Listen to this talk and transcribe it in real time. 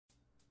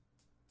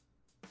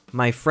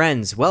my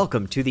friends.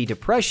 Welcome to the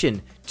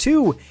Depression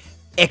to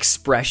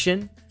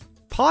Expression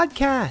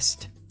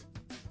podcast,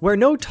 where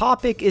no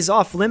topic is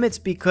off limits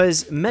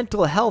because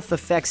mental health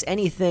affects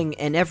anything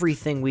and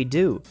everything we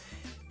do.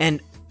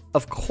 And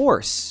of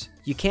course,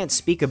 you can't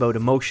speak about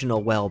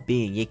emotional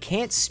well-being. You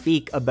can't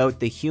speak about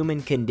the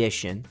human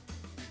condition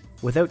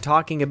without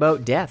talking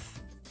about death.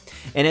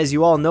 And as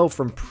you all know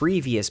from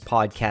previous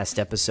podcast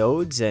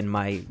episodes and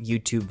my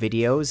YouTube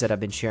videos that I've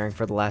been sharing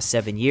for the last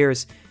 7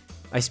 years,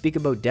 I speak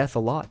about death a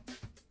lot,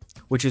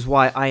 which is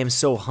why I am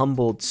so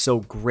humbled,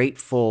 so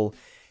grateful.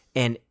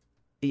 And,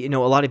 you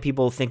know, a lot of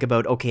people think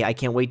about, okay, I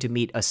can't wait to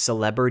meet a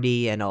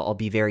celebrity and I'll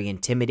be very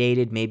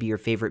intimidated. Maybe your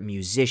favorite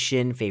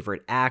musician,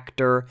 favorite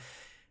actor.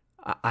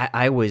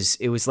 It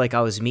was like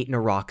I was meeting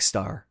a rock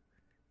star.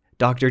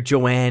 Dr.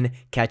 Joanne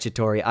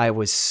Cacciatore, I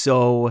was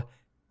so...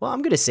 Well,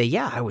 I'm going to say,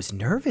 yeah, I was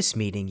nervous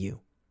meeting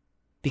you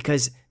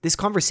because this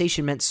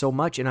conversation meant so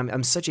much, and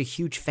I'm such a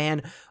huge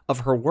fan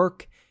of her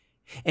work.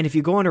 And if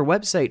you go on her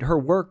website, her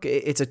work,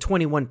 it's a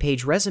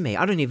 21-page resume.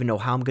 I don't even know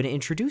how I'm going to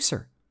introduce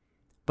her.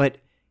 But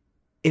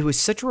it was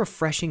such a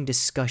refreshing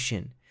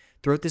discussion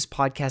throughout this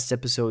podcast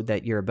episode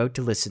that you're about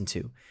to listen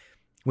to.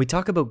 We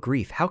talk about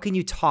grief. How can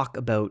you talk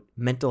about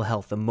mental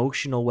health,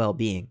 emotional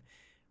well-being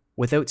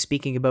without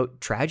speaking about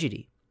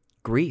tragedy,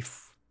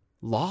 grief,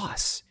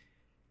 loss?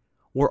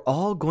 We're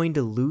all going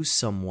to lose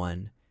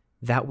someone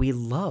that we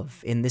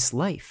love in this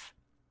life.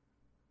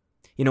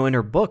 You know, in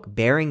her book,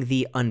 Bearing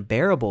the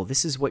Unbearable,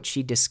 this is what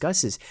she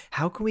discusses.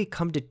 How can we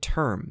come to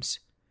terms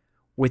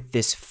with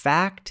this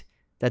fact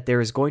that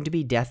there is going to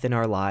be death in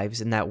our lives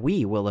and that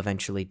we will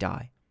eventually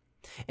die?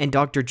 And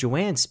Dr.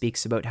 Joanne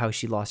speaks about how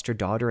she lost her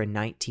daughter in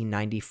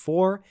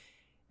 1994,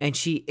 and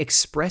she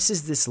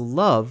expresses this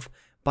love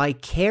by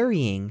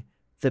carrying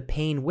the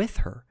pain with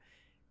her.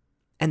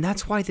 And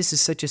that's why this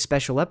is such a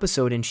special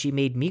episode, and she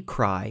made me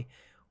cry,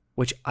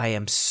 which I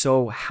am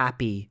so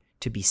happy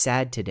to be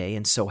sad today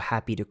and so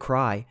happy to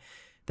cry,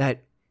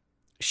 that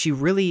she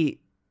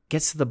really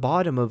gets to the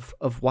bottom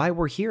of why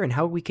we're here and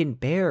how we can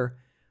bear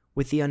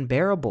with the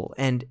unbearable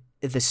and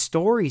the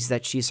stories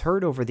that she's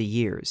heard over the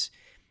years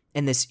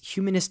and this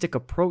humanistic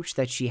approach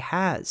that she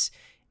has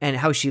and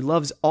how she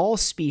loves all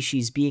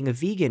species being a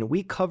vegan.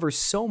 We cover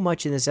so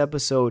much in this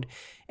episode,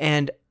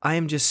 and I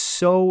am just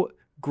so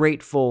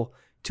grateful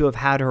to have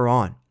had her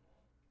on.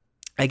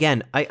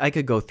 Again, I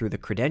could go through the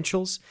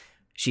credentials.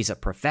 She's a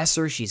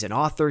professor, she's an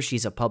author,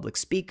 she's a public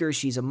speaker,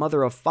 she's a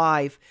mother of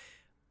 5.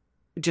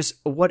 Just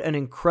what an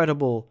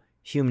incredible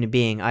human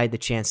being I had the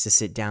chance to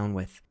sit down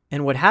with.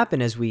 And what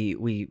happened as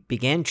we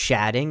began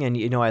chatting, and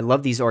you know, I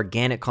love these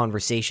organic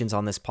conversations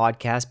on this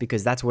podcast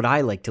because that's what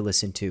I like to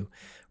listen to,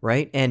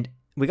 right? And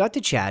we got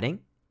to chatting,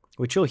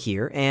 which you'll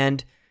hear,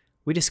 and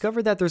we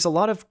discovered that there's a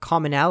lot of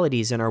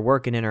commonalities in our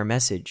work and in our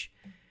message.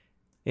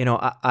 You know,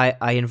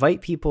 I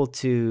invite people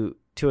to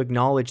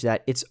acknowledge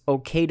that it's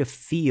okay to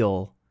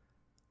feel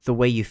the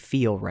way you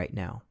feel right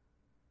now.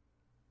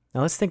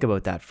 Now let's think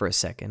about that for a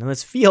second. And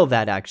let's feel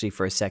that actually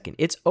for a second.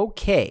 It's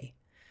okay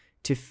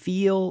to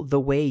feel the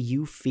way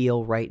you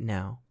feel right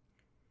now.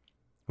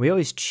 We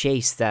always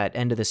chase that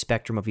end of the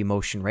spectrum of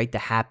emotion, right? The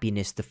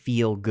happiness, the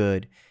feel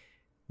good.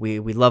 We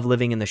love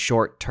living in the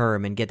short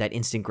term and get that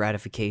instant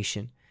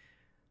gratification.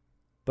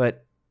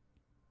 But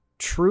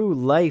true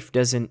life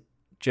doesn't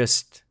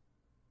just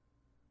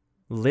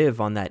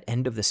live on that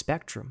end of the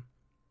spectrum.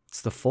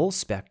 It's the full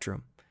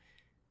spectrum.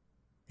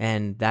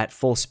 And that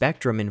full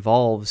spectrum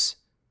involves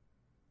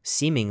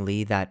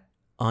seemingly that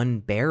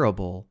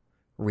unbearable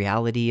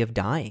reality of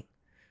dying,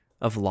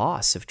 of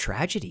loss, of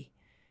tragedy.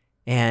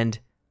 And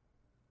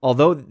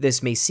although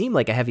this may seem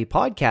like a heavy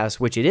podcast,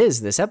 which it is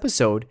this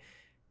episode,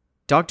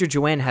 Dr.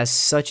 Joanne has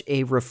such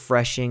a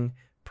refreshing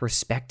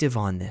perspective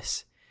on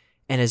this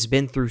and has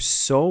been through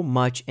so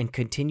much and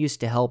continues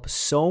to help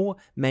so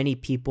many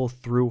people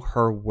through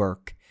her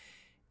work.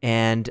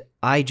 And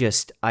I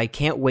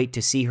can't wait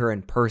to see her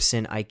in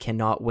person. I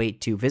cannot wait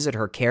to visit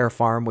her care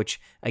farm, which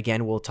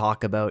again, we'll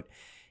talk about.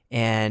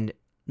 And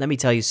let me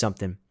tell you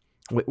something,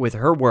 with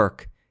her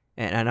work,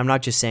 and I'm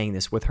not just saying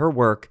this, with her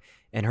work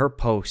and her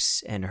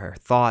posts and her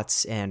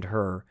thoughts and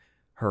her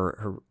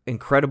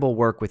incredible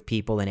work with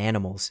people and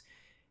animals,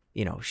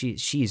 you know,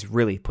 she's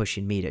really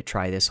pushing me to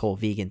try this whole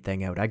vegan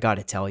thing out. I got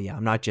to tell you,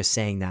 I'm not just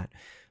saying that.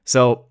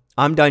 So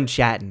I'm done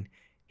chatting.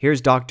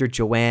 Here's Dr.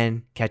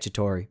 Joanne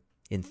Cacciatore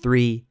in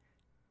 3,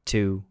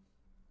 2,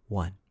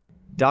 1.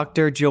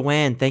 Dr.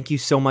 Joanne, thank you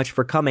so much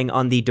for coming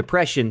on the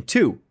Depression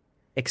to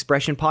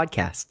Expression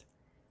podcast.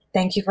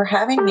 Thank you for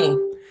having me.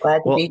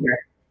 Glad to be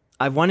here.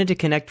 I've wanted to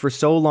connect for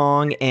so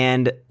long,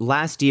 and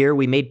last year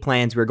we made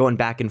plans. We were going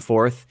back and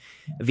forth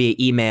via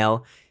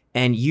email,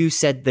 and you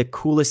said the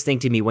coolest thing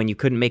to me when you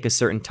couldn't make a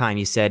certain time.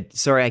 You said,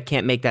 "Sorry, I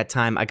can't make that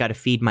time. I got to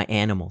feed my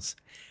animals."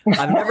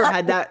 I've never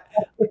had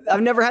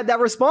that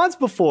response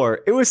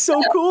before. It was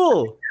so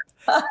cool.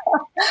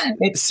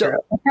 It's true.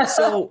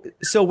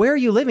 So where are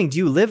you living? Do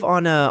you live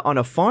on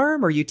a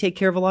farm, or you take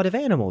care of a lot of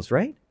animals,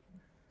 right?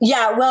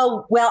 Yeah,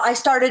 well, I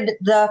started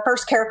the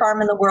first care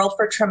farm in the world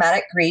for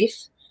traumatic grief.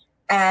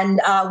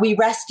 And we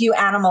rescue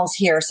animals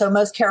here. So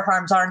most care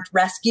farms aren't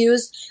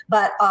rescues,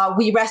 but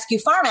we rescue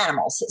farm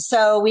animals.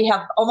 So we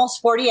have almost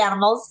 40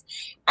 animals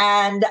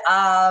and,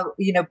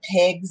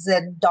 pigs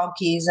and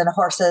donkeys and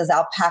horses,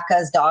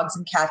 alpacas, dogs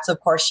and cats, of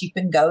course, sheep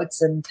and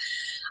goats. And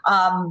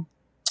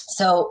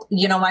so,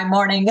 my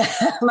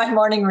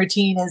morning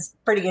routine is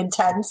pretty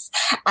intense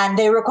and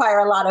they require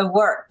a lot of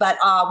work, but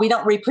we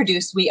don't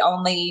reproduce. We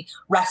only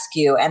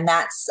rescue. And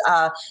that's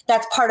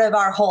part of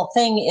our whole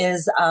thing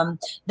is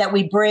that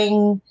we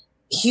bring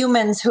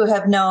humans who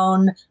have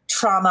known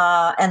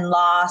trauma and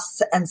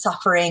loss and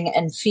suffering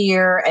and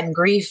fear and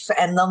grief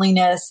and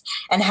loneliness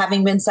and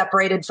having been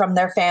separated from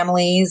their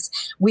families.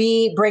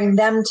 We bring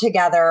them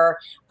together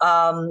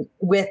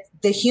with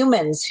the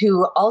humans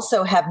who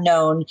also have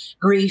known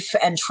grief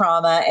and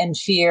trauma and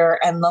fear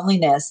and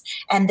loneliness,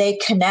 and they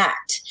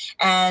connect.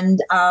 And,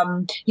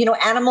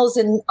 animals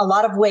in a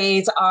lot of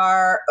ways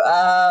are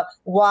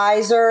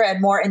wiser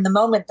and more in the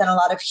moment than a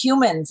lot of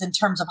humans in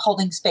terms of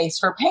holding space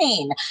for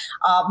pain.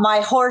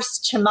 My horse,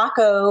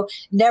 Chimako,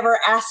 never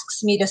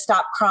asks me to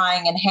stop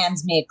crying and hand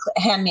me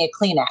a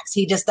Kleenex.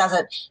 He just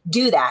doesn't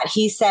do that.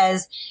 He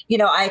says,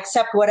 I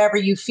accept whatever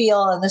you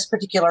feel in this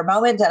particular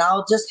moment and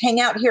I'll just hang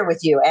out here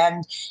with you.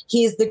 And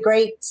he's the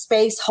great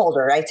space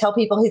holder. I tell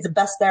people he's the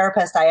best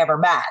therapist I ever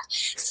met.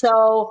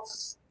 So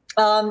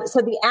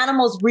the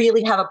animals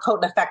really have a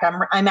potent effect.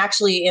 I'm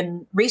actually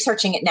in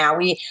researching it now.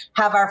 We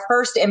have our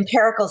first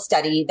empirical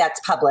study that's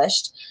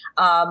published.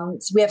 So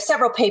we have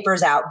several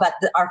papers out, but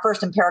our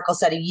first empirical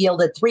study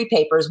yielded 3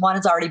 papers. One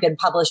has already been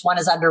published, one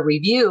is under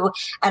review,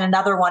 and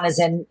another one is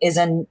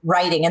in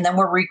writing. And then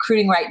we're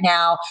recruiting right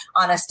now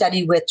on a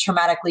study with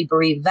traumatically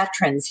bereaved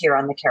veterans here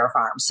on the care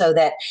farm, so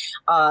that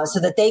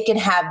they can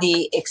have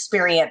the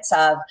experience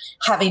of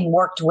having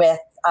worked with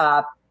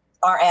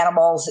our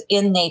animals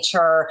in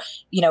nature,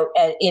 in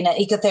an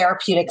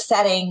ecotherapeutic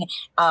setting,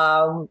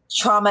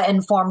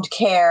 trauma-informed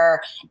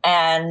care,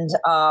 and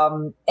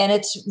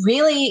it's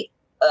really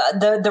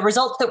the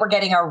results that we're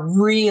getting are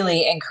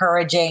really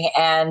encouraging,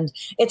 and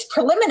it's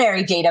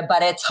preliminary data,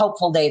 but it's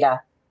hopeful data.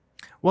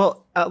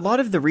 Well, a lot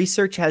of the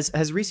research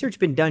has research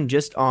been done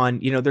just on,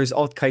 there's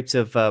all types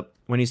of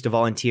when I used to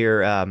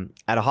volunteer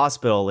at a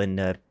hospital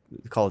and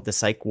we call it the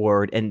psych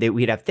ward, and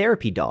we'd have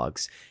therapy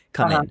dogs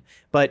come in,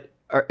 but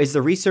is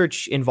the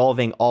research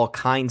involving all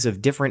kinds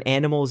of different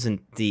animals and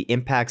the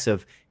impacts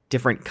of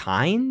different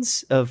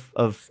kinds of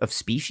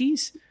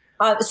species?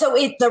 So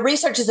the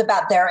research is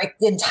about their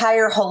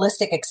entire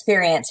holistic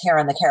experience here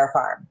on the care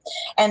farm.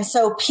 And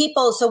so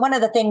one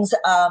of the things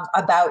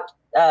about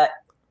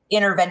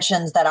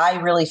interventions that I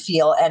really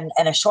feel and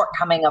a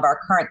shortcoming of our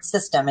current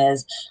system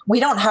is we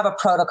don't have a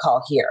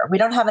protocol here. We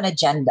don't have an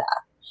agenda.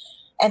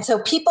 And so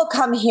people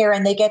come here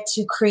and they get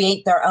to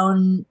create their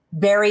own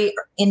very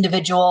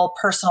individual,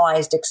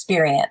 personalized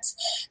experience.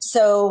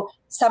 So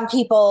some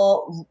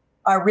people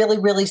are really,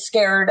 really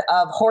scared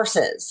of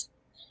horses.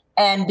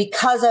 And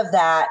because of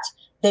that,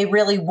 they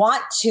really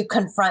want to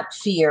confront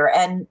fear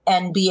and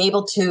be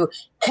able to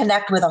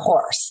connect with a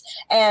horse.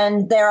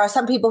 And there are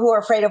some people who are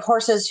afraid of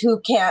horses who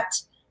can't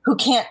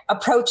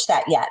approach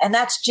that yet. And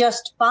that's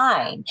just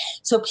fine.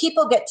 So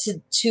people get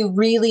to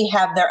really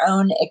have their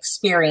own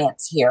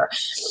experience here.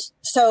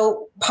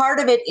 So part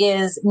of it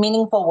is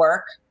meaningful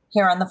work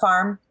here on the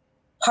farm.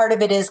 Part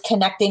of it is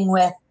connecting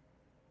with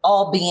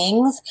all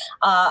beings.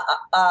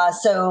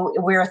 So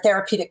we're a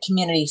therapeutic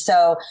community.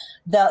 So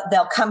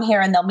they'll come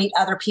here and they'll meet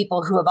other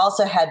people who have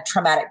also had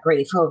traumatic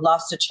grief, who have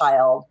lost a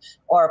child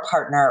or a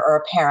partner or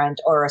a parent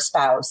or a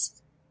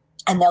spouse.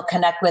 And they'll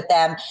connect with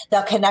them.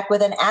 They'll connect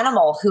with an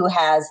animal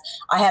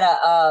I had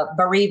a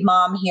bereaved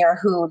mom here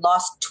who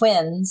lost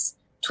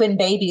twin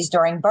babies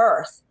during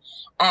birth.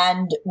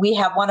 And we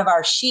have one of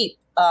our sheep.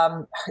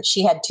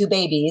 She had 2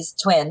 babies,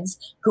 twins,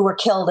 who were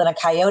killed in a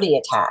coyote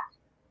attack.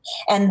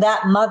 And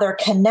that mother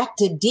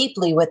connected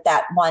deeply with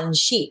that one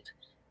sheep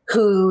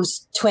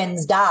whose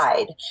twins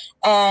died.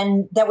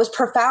 And that was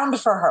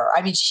profound for her.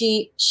 I mean,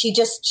 she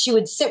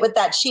would sit with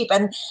that sheep.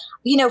 And,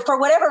 for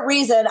whatever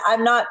reason,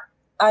 I'm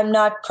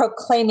not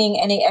proclaiming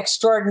any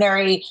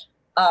extraordinary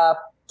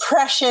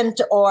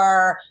prescient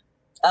or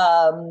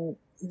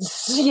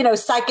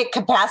psychic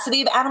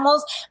capacity of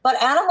animals,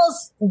 but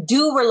animals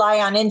do rely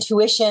on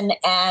intuition,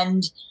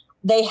 and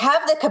they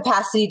have the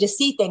capacity to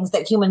see things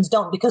that humans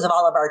don't because of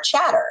all of our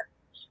chatter.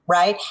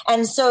 Right.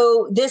 And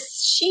so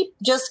this sheep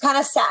just kind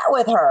of sat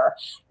with her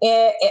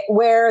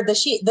where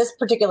this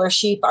particular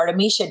sheep,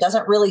 Artemisia,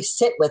 doesn't really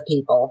sit with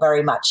people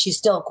very much. She's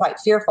still quite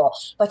fearful,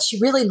 but she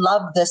really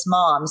loved this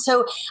mom.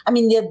 So, I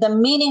mean, the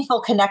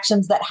meaningful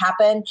connections that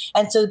happen.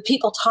 And so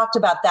people talked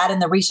about that in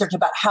the research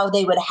about how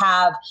they would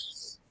have,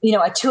 a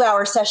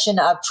 2-hour session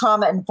of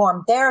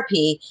trauma-informed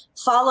therapy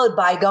followed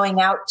by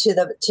going out to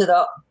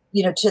the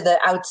to the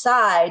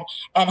outside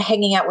and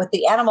hanging out with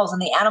the animals,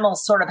 and the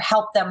animals sort of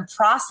help them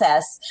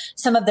process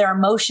some of their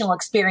emotional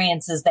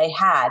experiences they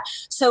had.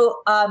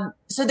 So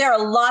there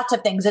are lots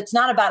of things. It's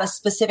not about a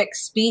specific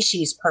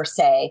species per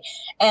se.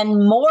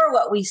 And more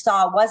what we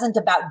saw wasn't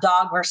about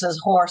dog versus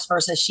horse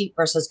versus sheep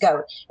versus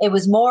goat. It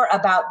was more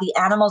about the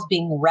animals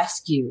being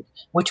rescued,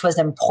 which was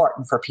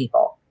important for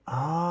people.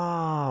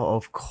 Oh,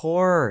 of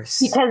course.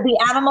 Because the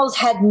animals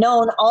had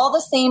known all the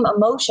same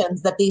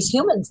emotions that these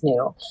humans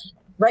knew.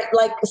 Right.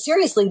 Like,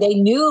 seriously, they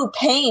knew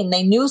pain.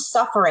 They knew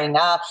suffering.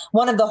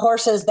 One of the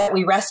horses that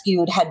we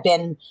rescued had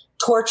been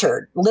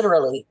tortured,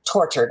 literally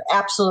tortured,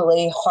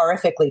 absolutely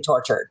horrifically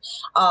tortured.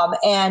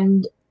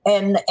 And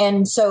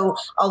so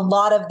a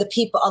lot of the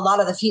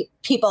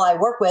people I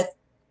work with,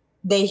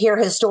 they hear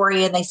his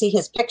story and they see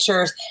his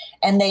pictures,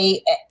 and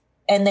they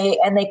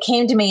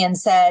came to me and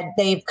said,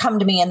 they've come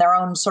to me in their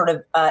own sort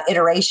of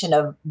iteration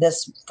of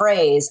this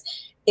phrase,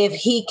 if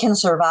he can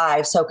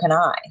survive, so can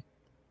I.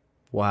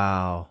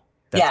 Wow.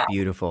 That's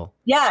beautiful.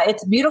 Yeah,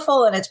 it's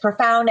beautiful and it's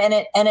profound, and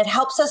it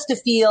helps us to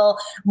feel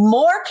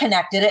more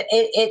connected.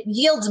 It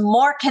yields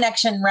more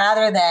connection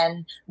rather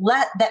than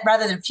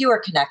fewer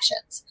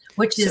connections,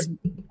 which is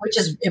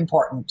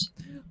important.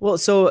 Well,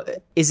 so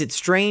is it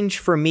strange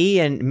for me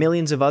and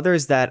millions of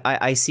others that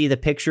I see the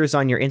pictures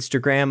on your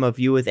Instagram of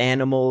you with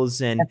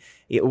animals and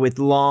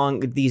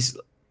with these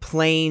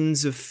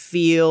plains of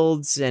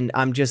fields, and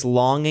I'm just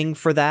longing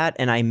for that,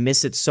 and I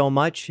miss it so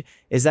much?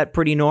 Is that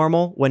pretty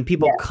normal? When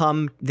people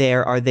come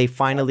there, are they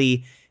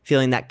finally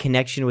feeling that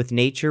connection with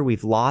nature?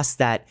 We've lost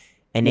that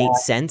innate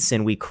sense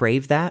and we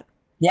crave that?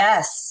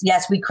 Yes,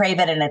 we crave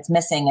it, and it's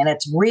missing, and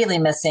it's really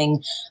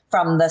missing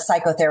from the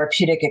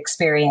psychotherapeutic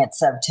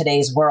experience of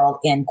today's world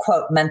in,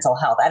 quote, mental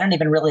health. I don't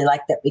even really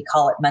like that we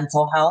call it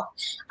mental health.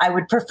 I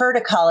would prefer to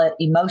call it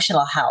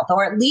emotional health,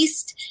 or at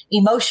least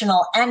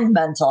emotional and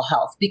mental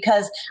health,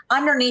 because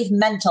underneath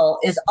mental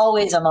is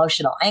always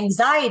emotional.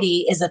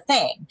 Anxiety is a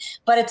thing,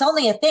 but it's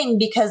only a thing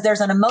because there's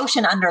an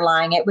emotion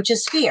underlying it, which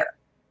is fear.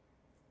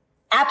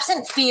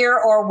 Absent fear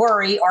or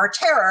worry or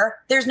terror,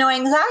 there's no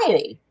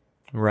anxiety.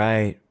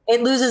 Right.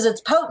 It loses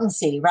its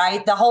potency,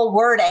 right? The whole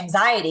word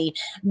anxiety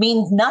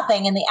means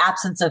nothing in the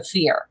absence of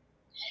fear.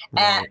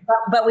 Right.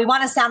 But we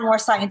want to sound more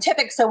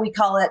scientific, so we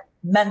call it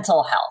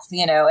mental health,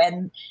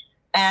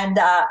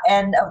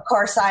 and of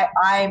course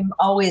I'm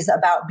always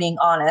about being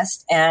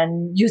honest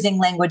and using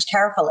language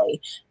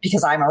carefully,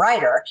 because I'm a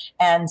writer.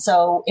 And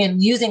so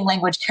in using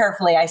language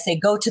carefully, I say,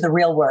 go to the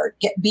real word,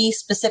 be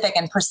specific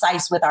and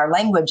precise with our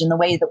language and the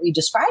way that we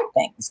describe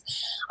things.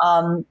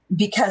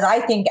 Because I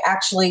think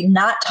actually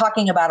not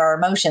talking about our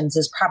emotions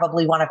is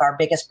probably one of our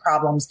biggest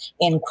problems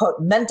in, quote,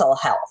 mental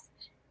health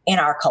in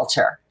our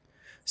culture.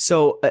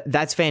 So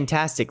that's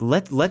fantastic.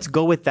 Let's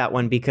go with that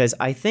one, because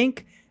I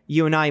think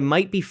you and I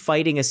might be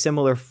fighting a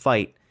similar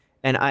fight.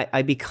 And I'll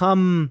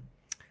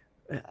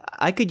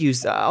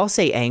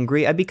say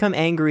angry. I become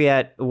angry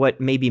at what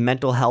maybe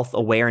mental health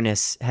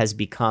awareness has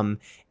become.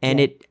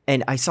 And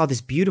I saw this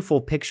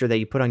beautiful picture that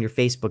you put on your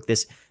Facebook.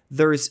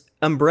 There's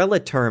umbrella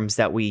terms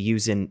that we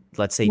use in,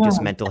 let's say,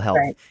 just mental health.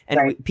 Right,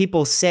 and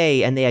people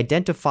say, and they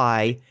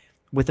identify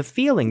with a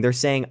feeling. They're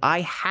saying,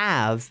 I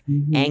have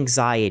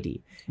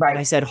anxiety. Right. And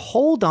I said,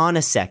 hold on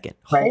a second.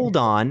 Right. Hold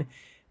on.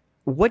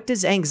 What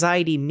does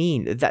anxiety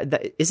mean?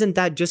 Isn't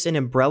that just an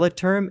umbrella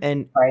term?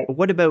 And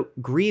what about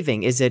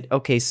grieving? Is it,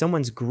 okay,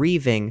 someone's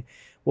grieving.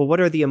 Well, what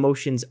are the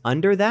emotions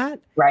under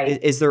that?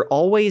 Right. Is there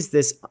always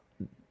this,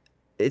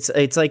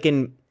 it's like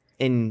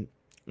in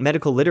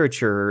medical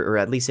literature, or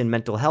at least in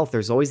mental health,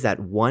 there's always that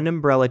one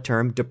umbrella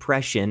term,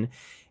 depression,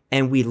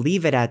 and we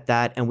leave it at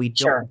that and we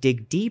don't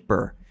dig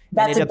deeper.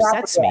 And it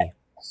upsets me.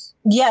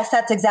 Yes,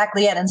 that's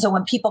exactly it. And so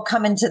when people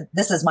come into,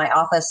 this is my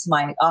office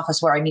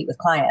where I meet with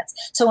clients.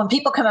 So when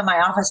people come in my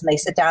office and they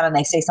sit down and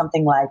they say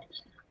something like,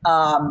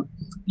 I'm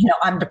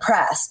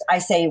depressed, I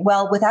say,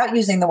 well, without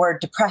using the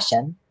word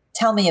depression,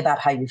 tell me about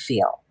how you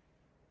feel.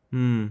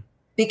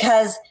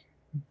 Because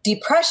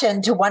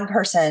depression to one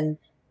person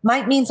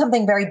might mean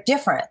something very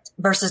different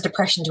versus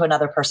depression to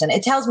another person.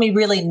 It tells me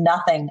really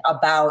nothing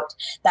about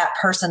that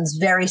person's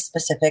very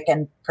specific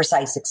and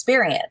precise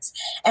experience.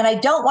 And I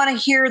don't want to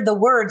hear the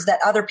words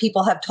that other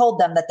people have told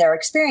them that they're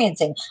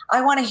experiencing.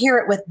 I want to hear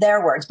it with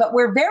their words. But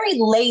we're very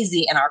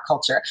lazy in our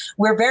culture.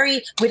 We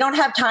don't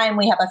have time.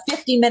 We have a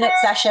 50-minute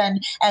session.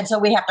 And so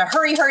we have to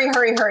hurry.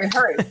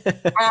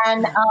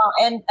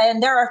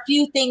 And there are a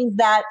few things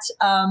that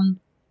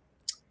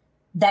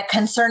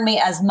concern me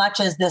as much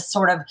as this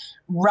sort of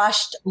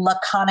rushed,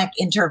 laconic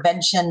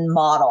intervention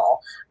model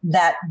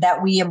that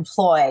we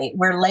employ.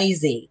 We're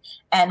lazy,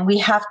 and we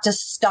have to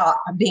stop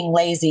being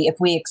lazy if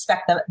we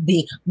expect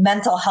the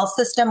mental health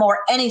system, or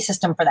any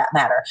system for that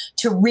matter,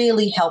 to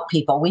really help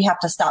people. We have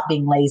to stop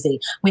being lazy.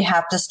 We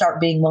have to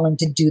start being willing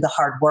to do the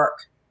hard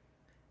work.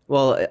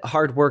 Well,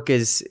 hard work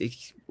is,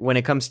 when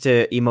it comes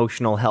to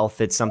emotional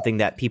health, it's something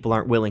that people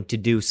aren't willing to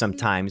do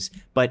sometimes.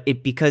 But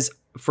because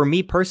for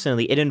me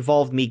personally, it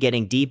involved me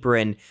getting deeper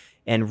and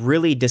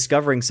really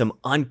discovering some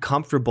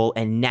uncomfortable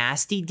and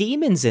nasty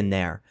demons in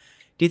there.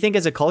 Do you think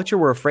as a culture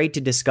we're afraid to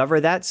discover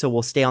that, so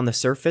we'll stay on the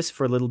surface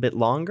for a little bit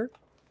longer?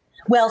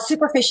 Well,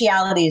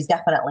 superficiality is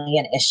definitely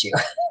an issue,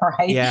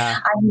 right? Yeah.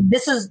 I mean,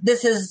 this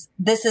is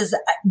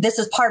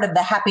part of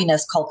the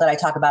happiness cult that I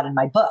talk about in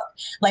my book.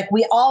 Like,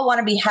 we all want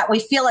to be happy. We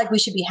feel like we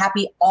should be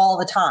happy all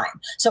the time.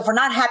 So if we're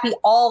not happy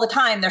all the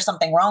time, there's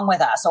something wrong with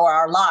us or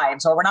our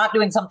lives, or we're not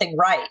doing something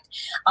right.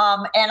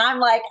 And I'm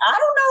like, I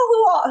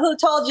don't know who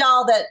told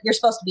y'all that you're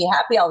supposed to be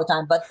happy all the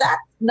time, but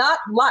that's not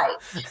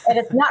life, and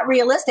it's not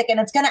realistic, and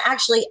it's going to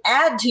actually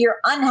add to your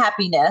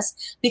unhappiness,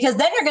 because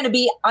then you're going to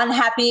be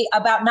unhappy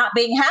about not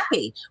being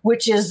happy,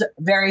 which is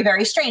very,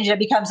 very strange. It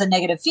becomes a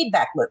negative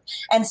feedback loop.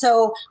 And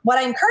so what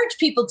I encourage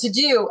people to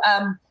do,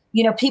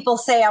 people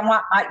say,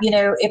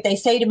 if they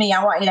say to me,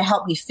 I want you to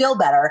help me feel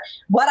better,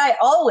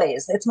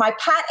 it's my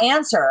pat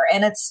answer.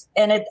 And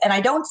I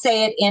don't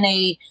say it in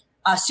a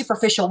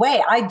superficial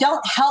way. I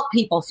don't help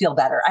people feel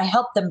better. I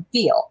help them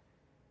feel.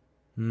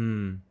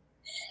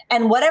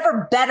 And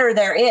whatever better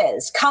there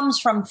is comes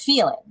from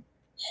feeling.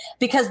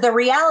 Because the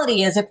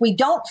reality is, if we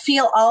don't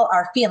feel all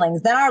our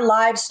feelings, then our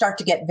lives start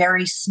to get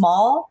very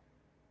small,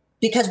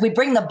 because we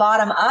bring the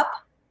bottom up,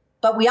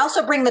 but we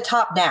also bring the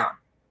top down.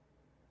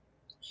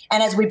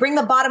 And as we bring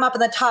the bottom up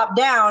and the top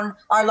down,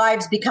 our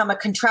lives become a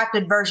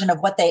contracted version of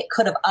what they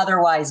could have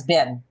otherwise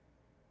been.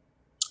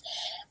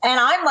 And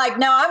I'm like,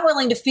 no, I'm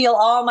willing to feel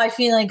all my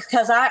feelings,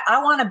 because I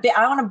want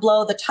to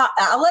blow the top.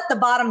 I'll let the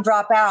bottom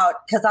drop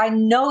out, because I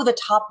know the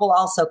top will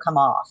also come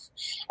off,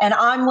 and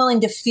I'm willing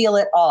to feel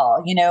it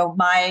all.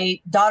 My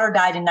daughter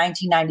died in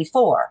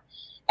 1994,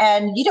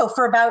 and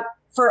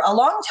for a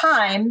long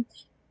time,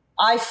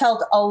 I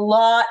felt a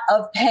lot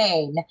of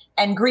pain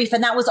and grief,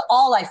 and that was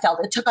all I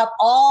felt. It took up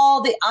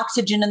all the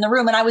oxygen in the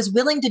room, and I was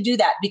willing to do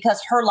that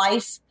because her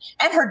life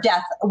and her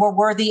death were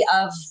worthy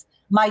of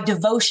my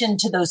devotion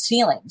to those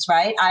feelings,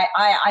 right?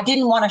 I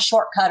didn't want a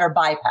shortcut or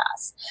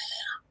bypass.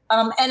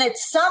 And at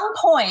some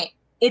point,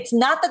 it's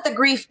not that the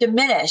grief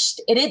diminished.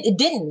 It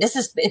didn't.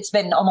 It's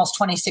been almost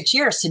 26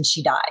 years since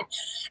she died.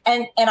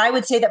 And I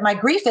would say that my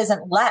grief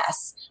isn't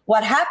less.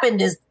 What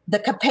happened is the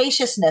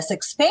capaciousness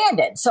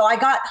expanded. So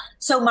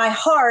my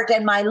heart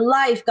and my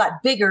life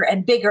got bigger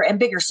and bigger and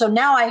bigger. So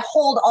now I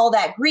hold all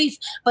that grief,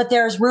 but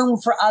there's room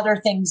for other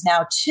things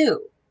now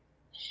too.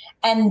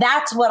 And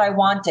that's what I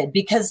wanted,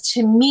 because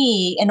to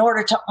me, in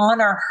order to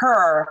honor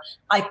her,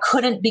 I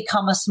couldn't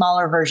become a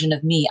smaller version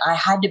of me. I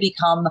had to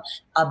become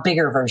a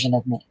bigger version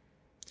of me.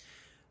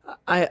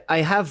 I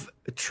have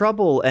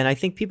trouble, and I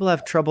think people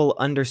have trouble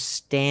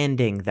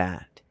understanding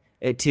that.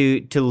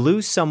 To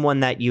lose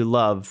someone that you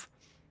love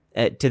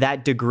to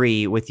that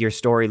degree, with your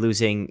story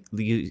losing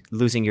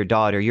your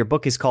daughter. Your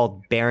book is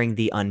called Bearing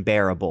the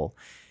Unbearable.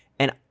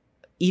 And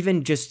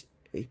even just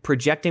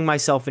projecting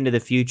myself into the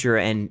future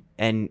and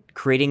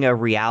creating a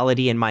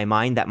reality in my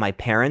mind that my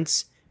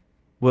parents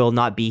will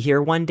not be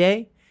here one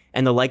day,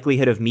 and the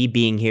likelihood of me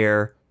being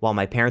here while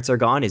my parents are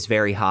gone is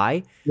very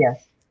high.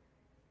 Yes.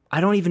 I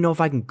don't even know if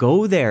I can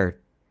go there.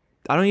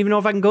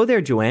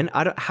 Joanne.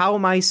 How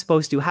am I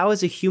supposed to? How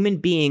is a human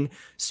being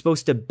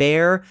supposed to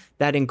bear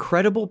that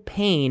incredible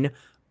pain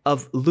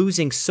of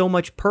losing so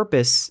much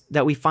purpose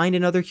that we find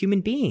in other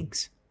human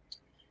beings?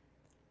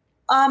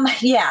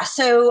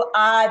 So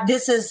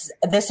this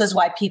is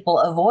why people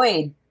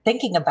avoid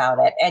thinking about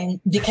it, and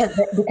because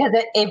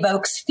it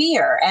evokes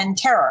fear and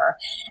terror.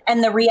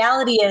 And the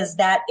reality is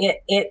that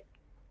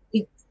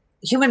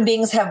human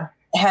beings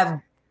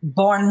have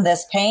borne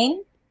this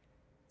pain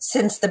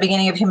since the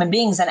beginning of human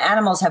beings, and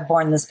animals have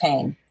borne this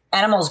pain.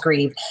 Animals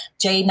grieve.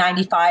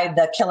 J95,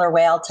 the killer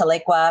whale,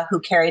 Telequa, who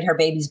carried her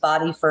baby's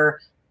body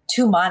for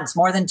 2 months,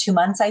 more than 2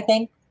 months, I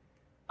think.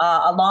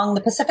 Along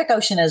the Pacific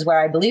Ocean is where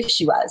I believe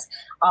she was.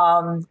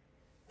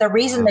 The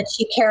reason that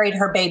she carried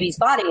her baby's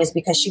body is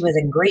because she was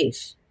in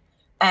grief.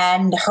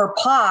 And her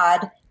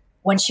pod,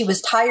 when she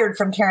was tired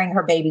from carrying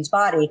her baby's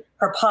body,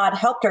 her pod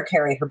helped her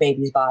carry her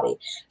baby's body.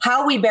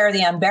 How we bear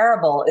the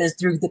unbearable is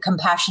through the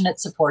compassionate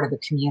support of the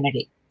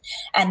community.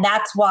 And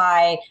that's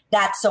why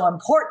that's so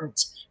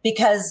important,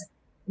 because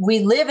we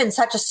live in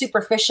such a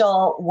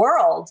superficial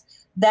world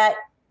that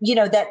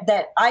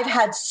that I've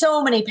had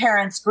so many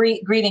parents,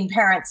 grieving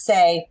parents,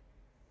 say,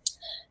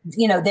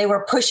 they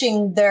were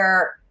pushing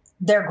their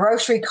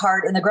grocery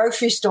cart in the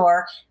grocery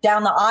store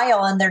down the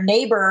aisle, and their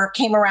neighbor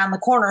came around the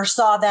corner,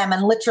 saw them,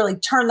 and literally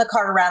turned the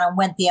cart around and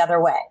went the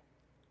other way.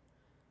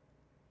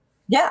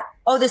 Yeah.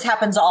 Oh, this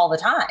happens all the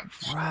time.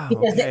 Wow.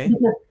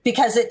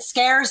 Because it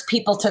scares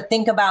people to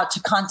think about, to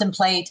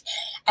contemplate.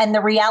 And the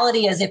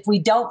reality is, if we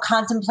don't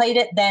contemplate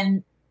it,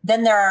 then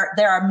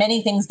there are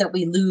many things that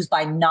we lose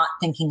by not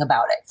thinking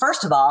about it.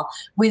 First of all,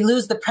 we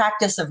lose the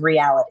practice of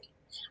reality.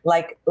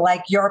 Like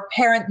your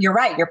parent, you're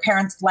right. Your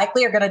parents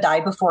likely are going to die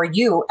before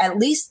you. At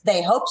least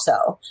they hope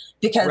so,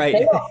 because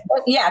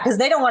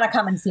they don't want to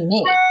come and see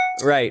me.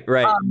 Right.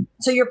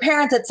 So your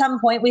parents, at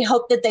some point, we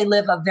hope that they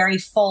live a very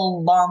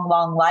full, long,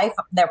 long life.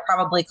 They're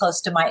probably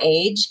close to my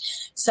age.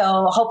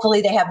 So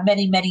hopefully they have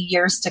many, many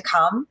years to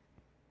come.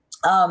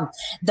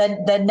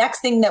 The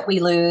next thing that we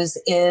lose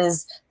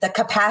is the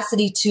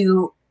capacity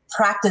to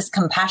practice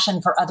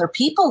compassion for other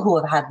people who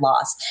have had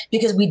loss,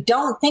 because we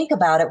don't think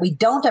about it. We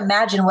don't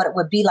imagine what it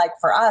would be like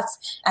for us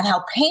and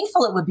how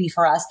painful it would be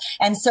for us.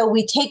 And so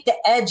we take the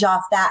edge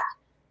off that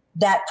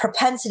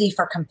propensity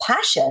for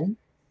compassion.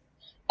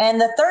 And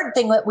the third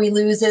thing that we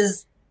lose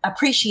is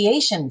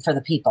appreciation for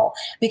the people,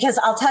 because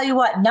I'll tell you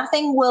what,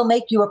 nothing will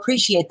make you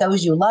appreciate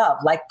those you love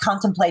like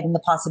contemplating the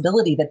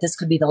possibility that this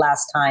could be the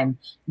last time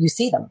you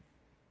see them.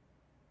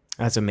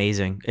 That's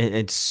amazing.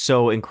 It's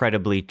so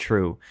incredibly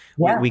true.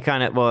 Yeah. We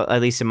kind of, well,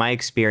 at least in my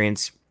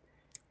experience,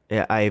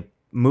 I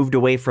moved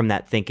away from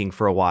that thinking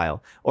for a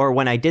while. Or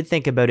when I did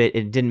think about it,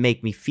 it didn't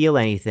make me feel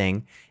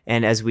anything.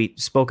 And as we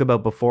spoke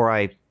about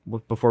before we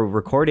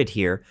recorded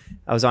here,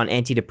 I was on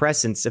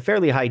antidepressants, a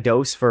fairly high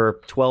dose for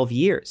 12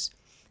 years.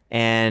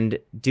 And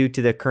due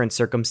to the current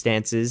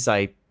circumstances,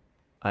 I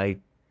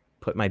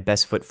put my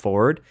best foot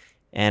forward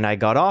and I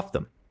got off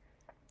them.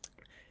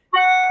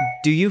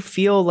 Do you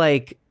feel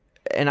like,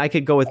 and I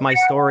could go with my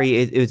story,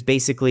 it was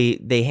basically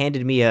they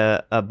handed me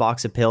a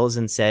box of pills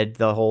and said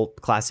the whole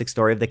classic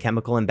story of the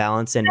chemical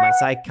imbalance. And my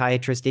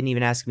psychiatrist didn't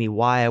even ask me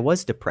why I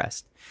was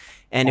depressed.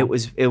 And it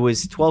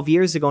was 12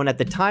 years ago. And at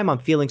the time, I'm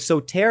feeling so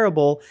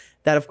terrible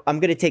that if I'm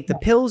going to take the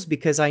pills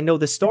because I know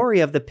the story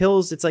of the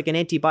pills. It's like an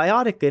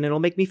antibiotic and it'll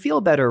make me feel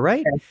better,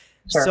 right?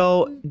 Sure.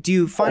 So do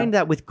you find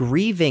that with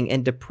grieving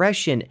and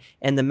depression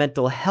and the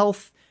mental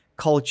health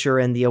culture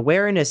and the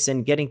awareness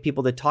and getting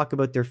people to talk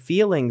about their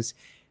feelings,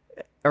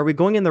 are we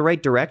going in the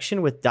right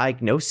direction with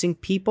diagnosing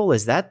people?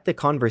 Is that the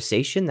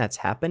conversation that's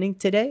happening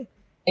today?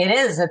 It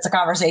is. It's a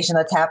conversation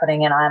that's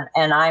happening,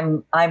 and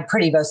I'm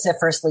pretty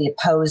vociferously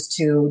opposed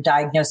to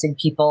diagnosing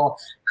people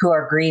who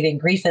are grieving.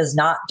 Grief is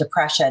not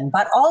depression,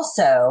 but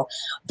also,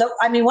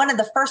 one of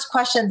the first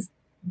questions.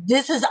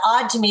 This is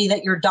odd to me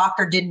that your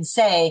doctor didn't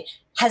say,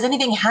 "Has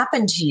anything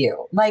happened to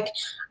you? Like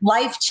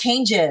life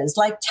changes.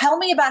 Like tell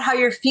me about how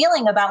you're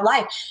feeling about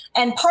life."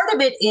 And part of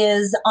it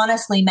is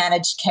honestly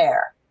managed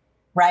care.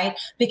 Right?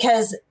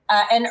 Because,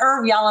 and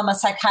Irv Yalom, a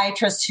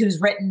psychiatrist who's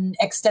written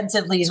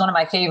extensively, he's one of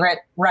my favorite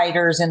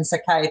writers in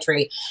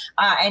psychiatry.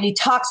 And he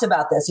talks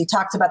about this. He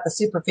talks about the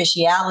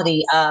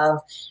superficiality of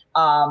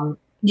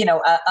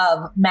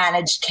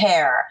managed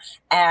care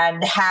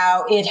and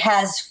how it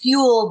has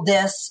fueled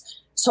this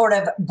sort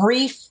of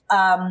brief,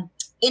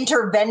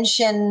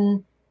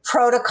 intervention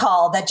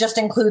protocol that just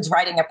includes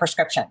writing a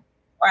prescription.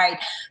 Right.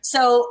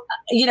 So,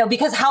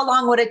 because how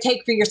long would it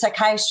take for your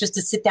psychiatrist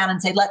to sit down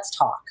and say, let's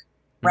talk?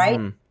 Right.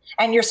 Mm-hmm.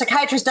 And your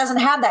psychiatrist doesn't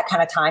have that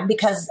kind of time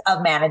because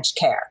of managed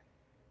care.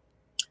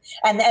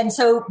 And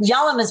so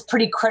Yalom is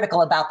pretty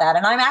critical about that.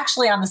 And I'm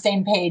actually on the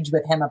same page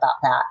with him about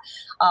that.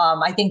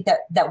 I think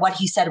that what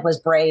he said was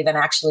brave and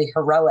actually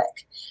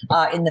heroic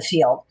in the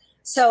field.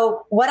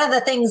 So one of the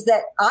things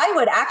that I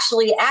would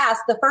actually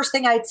ask, the first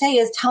thing I'd say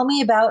is, tell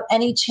me about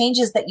any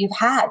changes that you've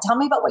had. Tell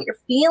me about what you're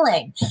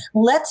feeling.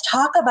 Let's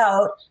talk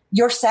about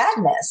your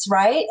sadness,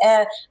 right?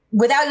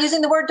 Without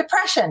using the word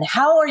depression.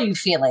 How are you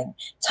feeling?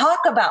 Talk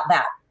about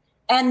that.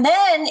 And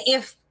then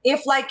if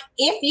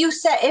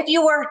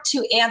you were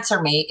to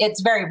answer me,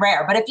 it's very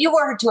rare, but if you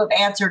were to have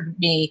answered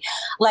me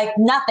like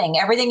nothing,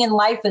 everything in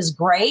life is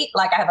great.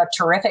 Like I have a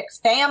terrific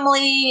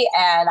family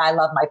and I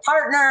love my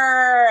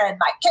partner and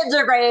my kids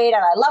are great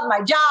and I love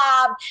my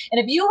job.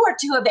 And if you were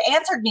to have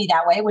answered me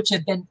that way, which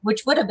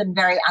would have been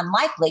very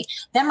unlikely,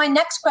 then my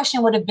next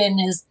question would have been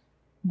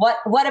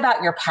what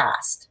about your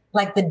past?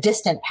 Like the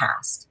distant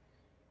past?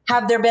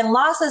 Have there been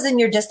losses in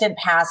your distant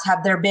past?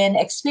 Have there been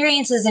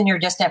experiences in your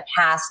distant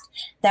past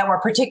that were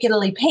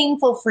particularly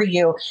painful for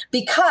you?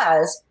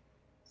 Because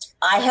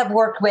I have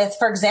worked with,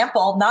 for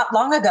example, not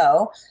long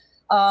ago,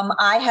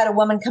 I had a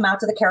woman come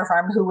out to the care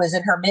farm who was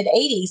in her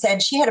mid-80s,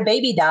 and she had a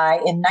baby die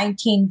in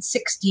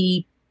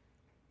 1960.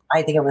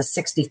 I think it was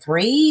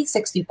 63,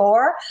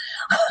 64.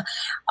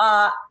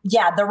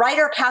 The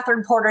writer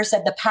Catherine Porter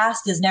said, the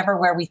past is never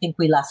where we think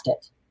we left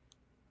it.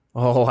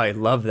 Oh, I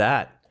love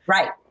that.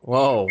 Right.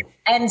 Whoa.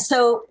 And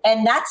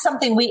that's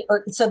something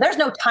so there's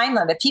no time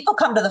limit. People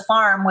come to the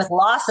farm with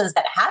losses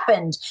that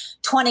happened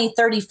 20,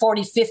 30,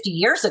 40, 50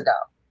 years ago.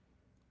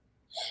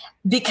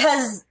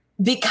 Because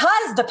the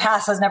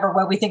past is never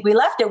where we think we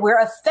left it, we're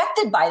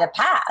affected by the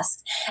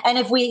past. And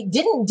if we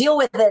didn't deal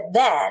with it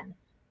then,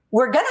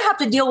 we're going to have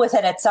to deal with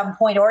it at some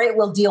point, or it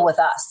will deal with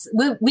us.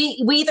 We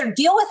either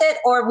deal with it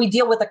or we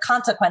deal with the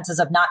consequences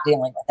of not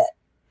dealing with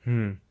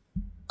it.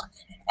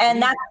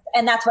 And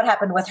that's what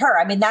happened with her.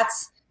 I mean,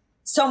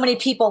 so many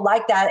people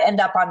like that end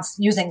up on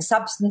using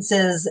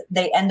substances.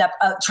 They end up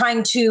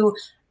trying to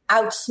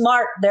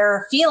outsmart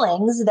their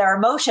feelings, their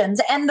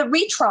emotions, and the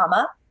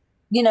re-trauma,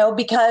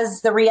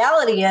 because the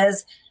reality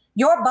is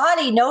your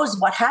body knows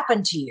what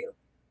happened to you.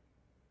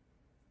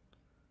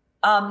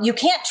 You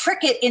can't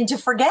trick it into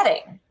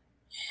forgetting.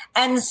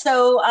 And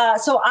so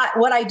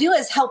what I do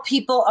is help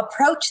people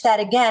approach that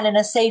again in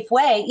a safe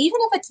way,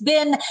 even if it's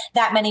been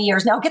that many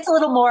years. Now it gets a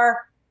little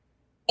more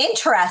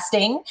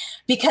interesting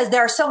because there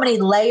are so many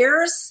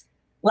layers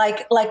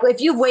Like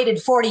if you've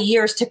waited 40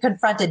 years to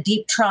confront a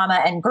deep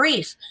trauma and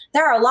grief,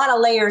 there are a lot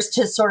of layers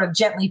to sort of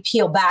gently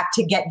peel back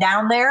to get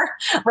down there,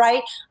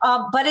 right?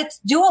 But it's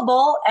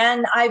doable.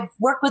 And I've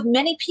worked with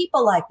many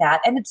people like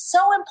that. And it's so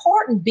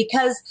important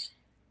because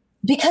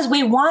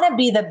we want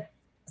to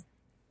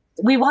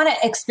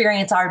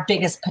experience our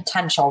biggest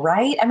potential,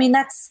 right? I mean,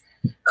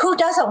 who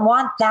doesn't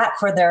want that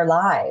for their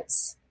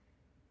lives?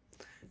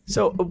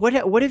 So what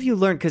have you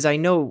learned? Because I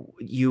know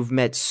you've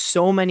met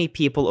so many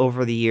people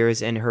over the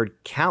years and heard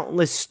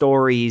countless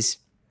stories.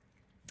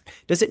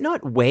 Does it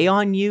not weigh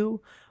on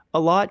you a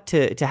lot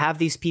to have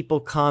these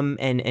people come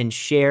and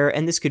share?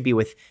 And this could be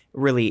with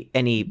really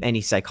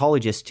any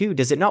psychologist too.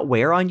 Does it not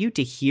wear on you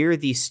to hear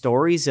these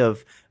stories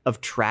of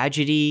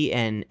tragedy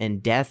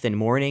and death and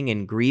mourning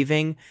and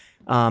grieving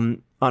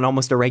on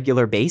almost a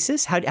regular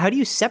basis? How do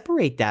you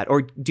separate that,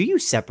 or do you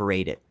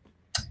separate it?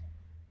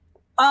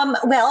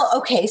 Well,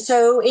 okay.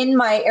 So in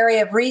my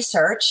area of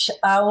research,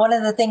 one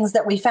of the things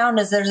that we found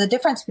is there's a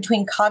difference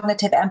between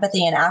cognitive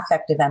empathy and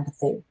affective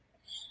empathy.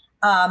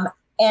 And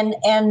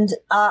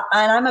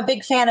I'm a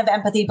big fan of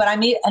empathy, but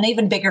I'm an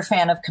even bigger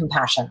fan of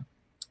compassion.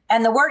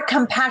 And the word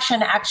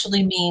compassion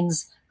actually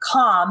means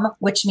calm,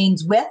 which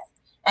means with,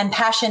 and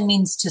passion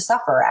means to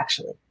suffer,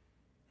 actually.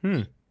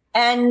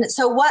 And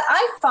so what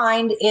I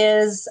find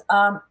is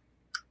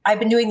I've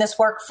been doing this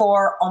work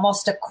for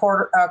almost a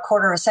quarter of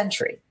a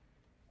century.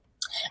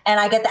 And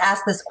I get to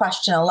ask this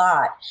question a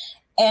lot.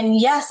 And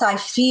yes, I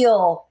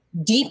feel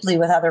deeply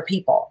with other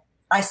people.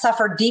 I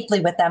suffer deeply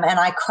with them, and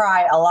I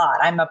cry a lot.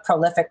 I'm a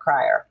prolific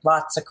crier,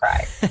 lots of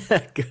crying.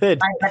 Good.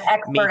 I'm an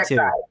expert at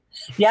crying.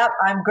 Yep,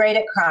 I'm great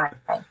at crying.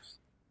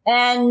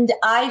 And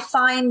I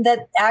find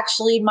that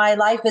actually my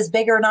life is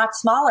bigger, not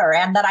smaller,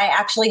 and that I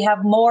actually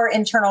have more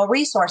internal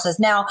resources.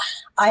 Now,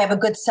 I have a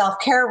good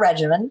self-care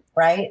regimen,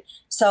 right?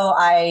 So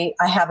I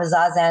have a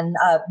Zazen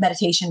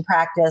meditation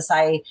practice.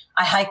 I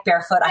hike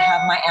barefoot. I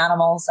have my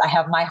animals. I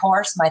have my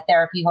horse, my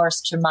therapy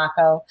horse,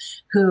 Chimako,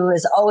 who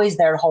is always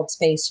there to hold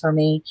space for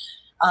me.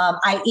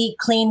 I eat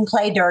clean,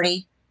 play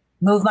dirty,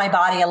 move my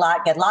body a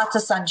lot, get lots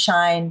of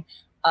sunshine.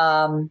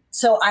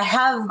 So I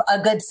have a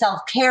good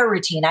self-care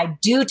routine. I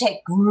do take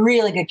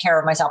really good care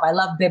of myself. I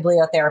love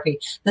bibliotherapy.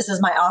 This is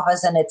my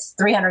office, and it's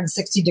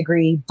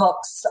 360-degree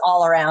books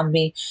all around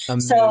me.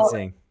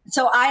 Amazing.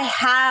 So I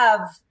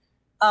have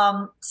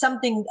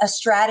a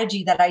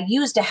strategy that I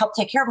use to help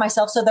take care of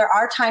myself. So there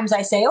are times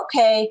I say,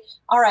 okay,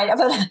 all right, I'm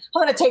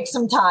gonna take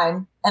some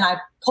time, and I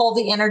pull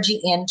the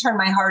energy in, turn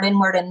my heart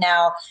inward, and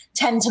now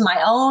tend to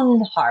my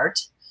own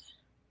heart.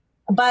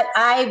 But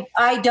I'm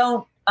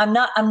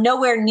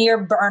nowhere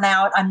near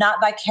burnout. I'm not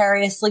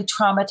vicariously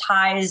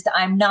traumatized.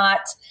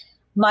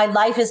 My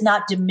life is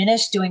not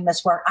diminished doing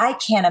this work. I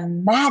can't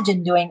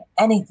imagine doing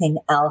anything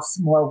else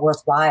more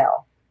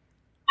worthwhile.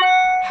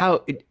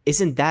 How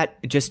isn't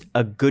that just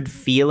a good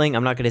feeling?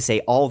 I'm not going to say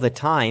all the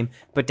time,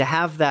 but to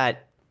have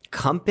that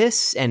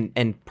compass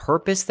and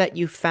purpose that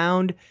you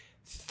found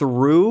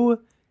through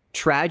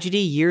tragedy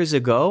years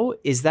ago,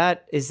 is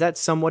that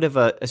somewhat of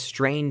a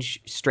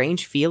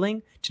strange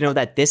feeling to know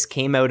that this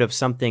came out of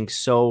something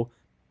so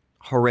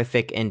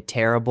horrific and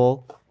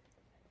terrible?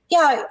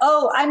 Yeah.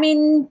 Oh, I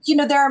mean,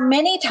 there are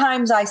many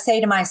times I say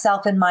to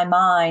myself in my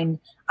mind,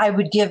 I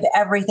would give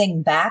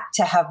everything back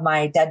to have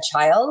my dead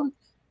child.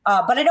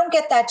 But I don't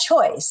get that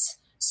choice.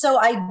 So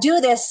I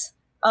do this,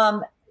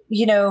 not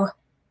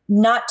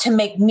to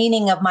make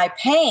meaning of my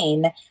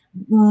pain.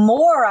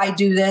 More, I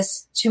do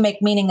this to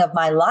make meaning of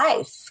my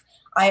life.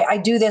 I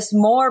do this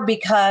more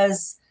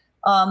because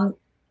I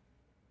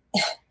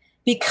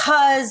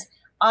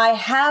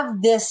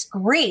have this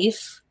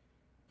grief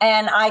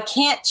and I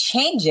can't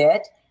change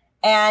it.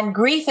 And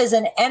grief is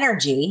an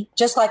energy,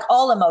 just like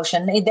all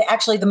emotion.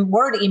 Actually, the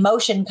word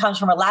emotion comes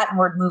from a Latin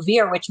word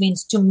movere, which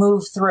means to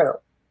move through.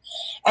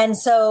 And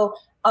so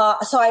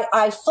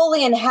I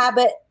fully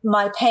inhabit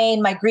my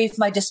pain, my grief,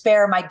 my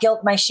despair, my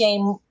guilt, my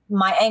shame,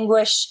 my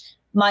anguish,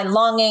 my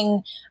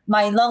longing,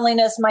 my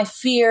loneliness, my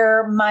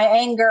fear, my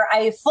anger.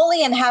 I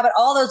fully inhabit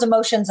all those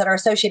emotions that are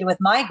associated with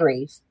my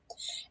grief.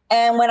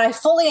 And when I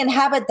fully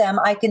inhabit them,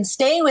 I can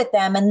stay with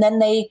them, and then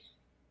they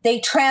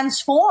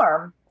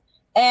transform.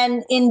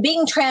 And in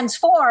being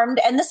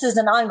transformed, and this is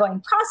an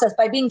ongoing process,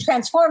 by being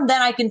transformed,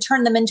 then I can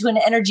turn them into an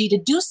energy to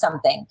do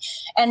something.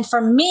 And for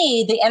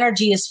me, the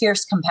energy is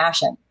fierce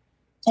compassion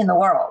in the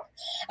world.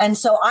 And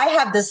so I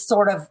have this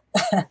sort of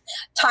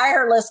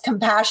tireless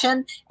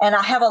compassion, and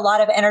I have a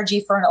lot of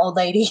energy for an old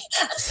lady.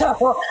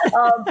 So,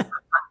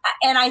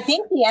 and I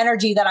think the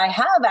energy that I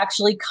have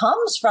actually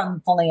comes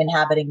from fully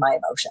inhabiting my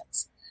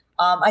emotions.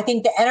 I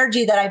think the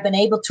energy that I've been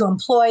able to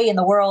employ in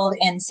the world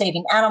in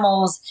saving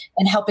animals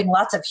and helping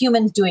lots of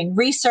humans, doing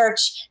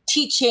research,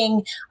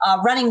 teaching,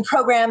 running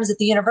programs at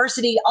the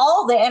university,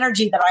 all the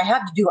energy that I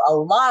have to do a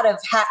lot of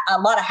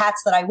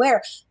hats that I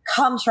wear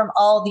comes from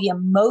all the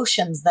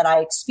emotions that I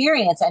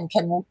experience and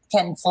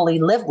can fully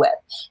live with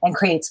and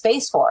create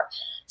space for.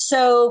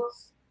 So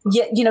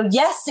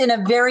yes, in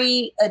a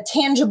very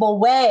tangible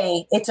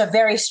way, it's a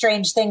very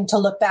strange thing to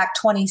look back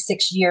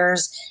 26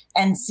 years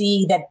and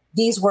see that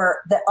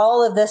that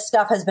all of this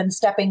stuff has been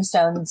stepping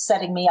stones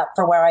setting me up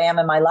for where I am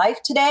in my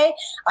life today.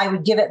 I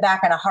would give it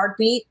back in a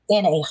heartbeat,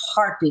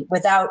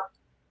 without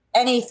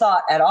any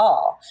thought at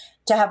all,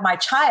 to have my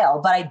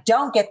child, but I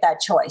don't get that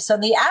choice. So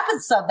in the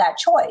absence of that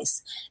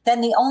choice,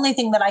 then the only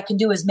thing that I can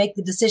do is make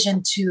the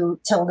decision to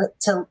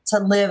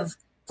live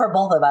for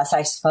both of us,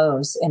 I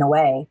suppose, in a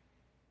way.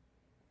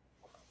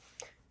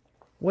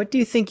 What do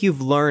you think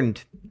you've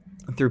learned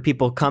through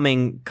people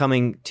coming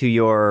to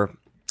your,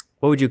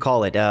 what would you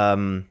call it?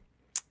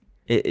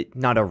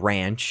 Not a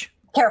ranch.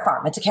 Care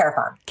farm. It's a care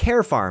farm.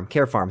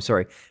 Care farm.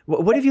 Sorry.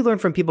 What have you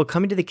learned from people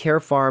coming to the care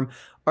farm?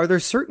 Are there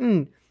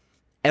certain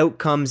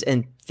outcomes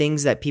and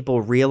things that people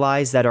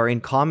realize that are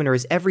in common, or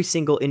is every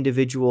single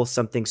individual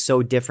something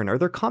so different? Are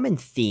there common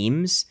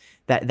themes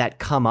that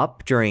come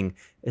up during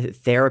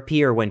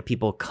therapy, or when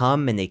people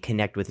come and they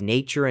connect with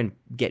nature and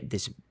get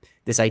this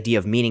idea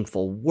of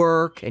meaningful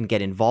work and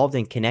get involved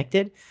and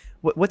connected?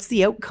 What's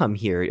the outcome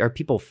here? Are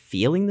people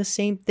feeling the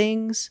same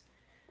things?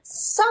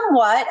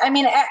 Somewhat. I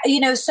mean,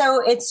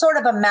 so it's sort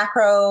of a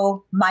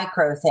micro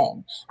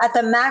thing. At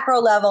the macro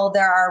level,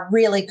 there are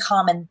really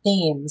common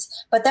themes.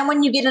 But then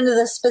when you get into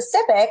the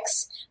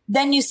specifics,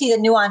 then you see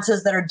the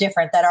nuances that are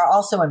different that are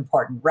also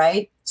important,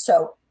 right?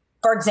 So,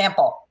 for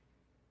example,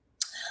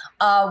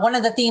 one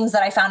of the themes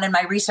that I found in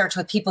my research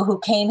with people who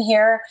came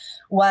here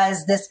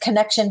was this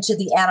connection to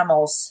the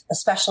animals,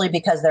 especially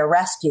because they're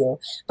rescue.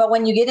 But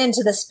when you get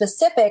into the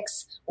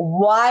specifics,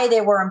 why they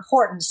were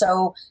important.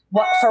 So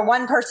for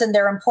one person,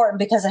 they're important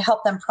because it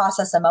helped them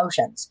process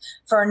emotions.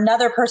 For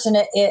another person,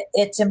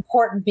 it's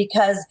important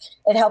because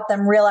it helped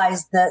them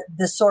realize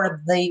the sort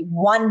of the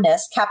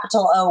oneness,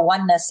 capital O,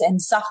 oneness in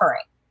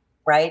suffering.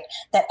 Right?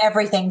 That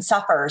everything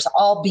suffers,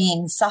 all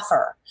beings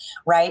suffer,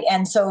 right?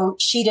 And so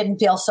she didn't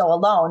feel so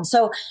alone.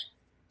 So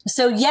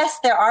yes,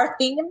 there are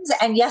themes,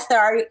 and yes, there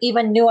are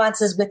even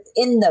nuances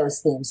within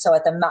those themes. So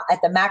at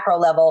the macro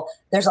level,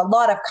 there's a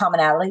lot of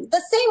commonality.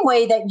 The same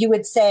way that you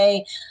would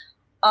say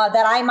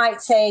that I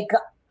might say,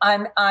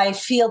 I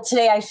feel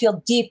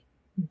deep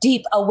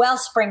a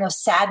wellspring of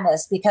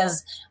sadness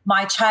because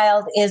my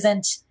child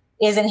isn't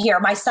here.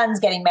 My son's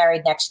getting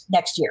married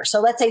next year. So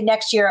let's say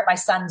next year at my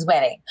son's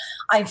wedding,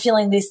 I'm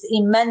feeling this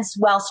immense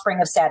wellspring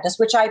of sadness,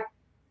 which I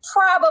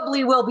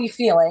probably will be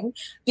feeling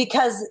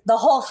because the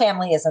whole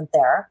family isn't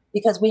there,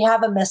 because we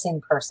have a missing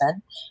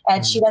person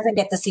and she doesn't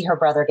get to see her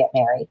brother get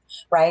married.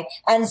 Right.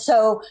 And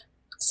so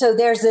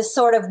there's this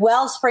sort of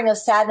wellspring of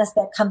sadness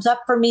that comes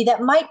up for me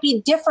that might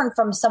be different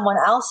from someone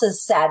else's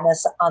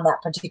sadness on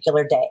that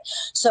particular day.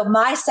 So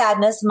my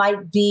sadness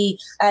might be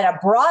at a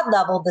broad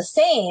level the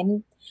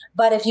same.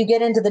 But if you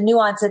get into the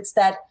nuance, it's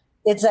that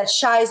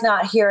Shai's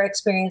not here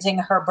experiencing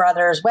her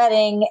brother's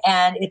wedding,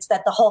 and it's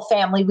that the whole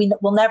family, we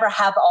will never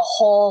have a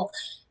whole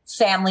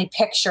family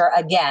picture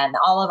again.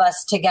 All of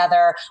us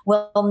together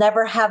will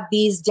never have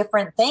these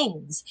different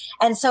things.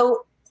 And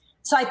so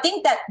I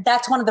think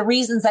that's one of the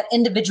reasons that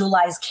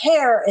individualized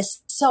care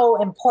is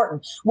so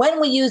important. When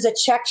we use a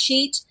check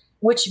sheet,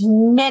 which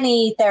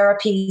many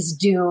therapies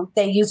do,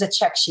 they use a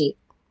check sheet.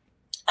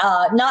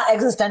 Not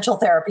existential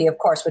therapy, of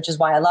course, which is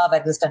why I love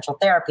existential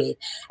therapy,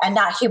 and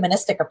not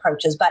humanistic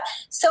approaches. But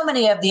so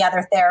many of the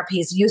other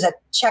therapies use a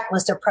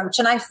checklist approach.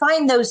 And I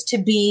find those to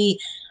be,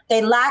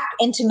 they lack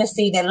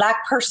intimacy, they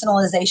lack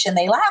personalization,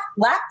 they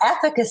lack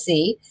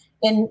efficacy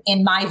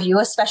in my view,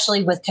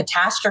 especially with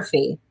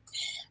catastrophe.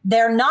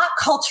 They're not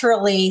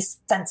culturally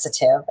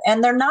sensitive,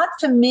 and they're not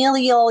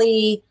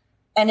familially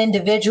and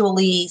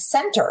individually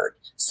centered.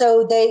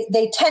 So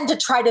they tend to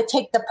try to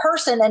take the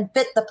person and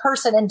fit the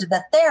person into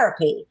the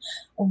therapy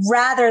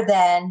rather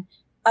than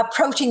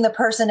approaching the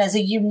person as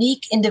a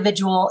unique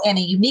individual in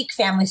a unique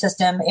family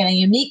system, in a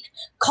unique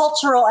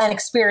cultural and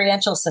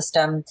experiential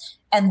system.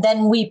 And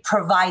then we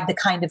provide the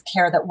kind of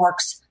care that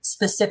works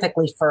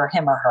specifically for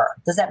him or her.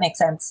 Does that make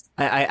sense?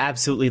 I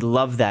absolutely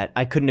love that.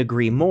 I couldn't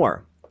agree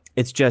more.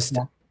 It's just,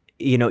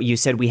 you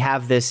said we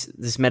have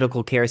this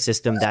medical care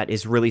system that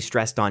is really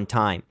stressed on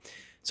time.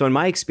 So in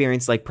my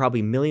experience, like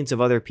probably millions of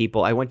other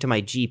people, I went to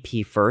my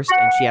GP first,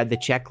 and she had the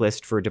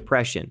checklist for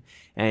depression.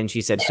 And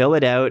she said, fill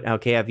it out.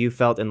 Okay, have you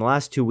felt in the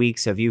last 2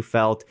 weeks, have you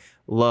felt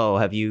low?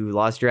 Have you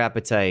lost your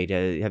appetite?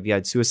 Have you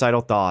had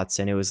suicidal thoughts?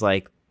 And it was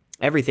like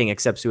everything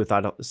except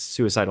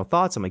suicidal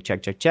thoughts. I'm like,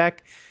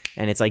 check.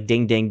 And it's like,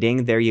 ding, ding,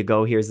 ding. There you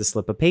go. Here's the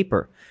slip of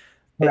paper.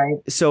 Right.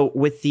 So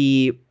with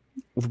the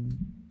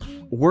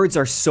words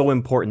are so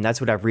important. That's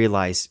what I've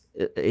realized.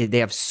 They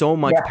have so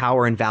much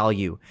power and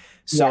value.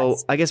 So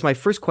yes. I guess my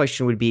first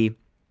question would be,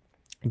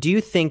 do you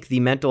think the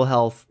mental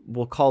health,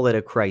 we'll call it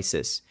a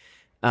crisis,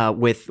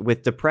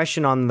 with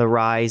depression on the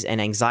rise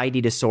and anxiety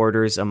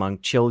disorders among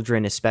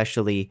children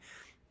especially,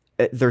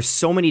 there's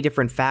so many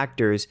different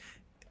factors.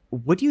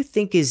 What do you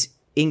think is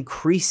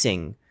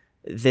increasing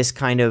this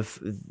kind of,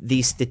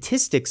 these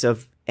statistics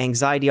of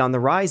anxiety on the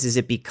rise? Is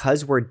it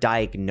because we're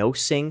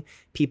diagnosing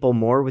people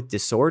more with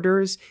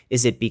disorders?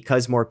 Is it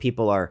because more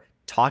people are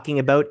talking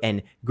about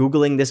and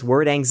Googling this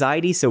word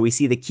anxiety. So we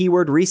see the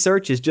keyword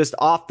research is just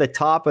off the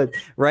top of,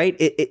 right?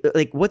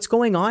 Like, what's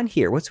going on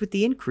here? What's with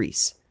the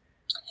increase?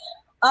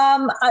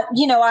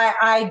 You know,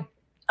 I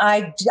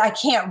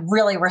can't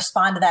really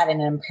respond to that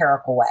in an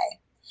empirical way.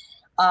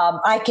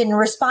 I can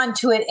respond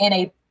to it in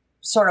a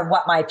sort of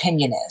what my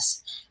opinion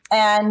is.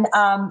 And,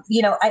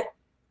 you know,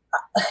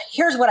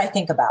 here's what I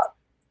think about.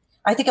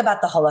 I think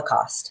about the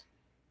Holocaust.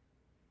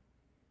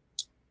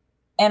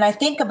 And I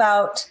think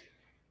about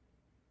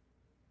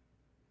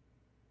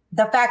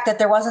the fact that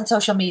there wasn't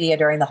social media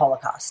during the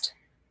Holocaust.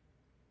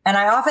 And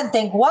I often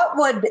think, what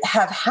would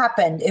have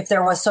happened if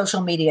there was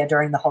social media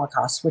during the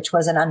Holocaust, which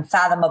was an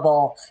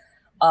unfathomable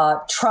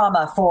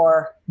trauma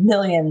for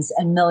millions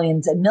and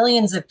millions and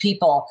millions of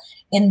people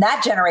in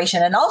that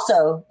generation, and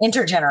also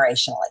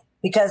intergenerationally,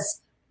 because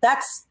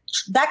that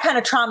kind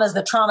of trauma is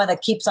the trauma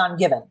that keeps on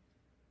giving.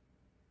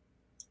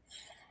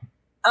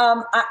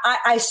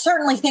 I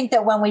certainly think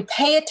that when we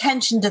pay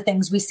attention to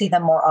things, we see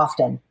them more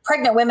often.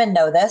 Pregnant women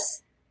know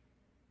this,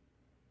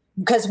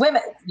 because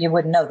women, you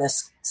wouldn't know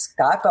this,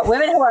 Scott, but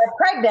women who are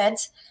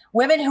pregnant,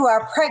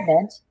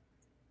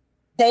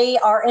 they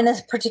are in a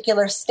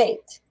particular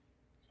state.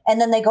 And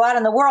then they go out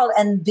in the world,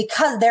 and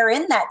because they're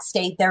in that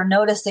state, they're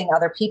noticing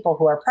other people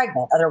who are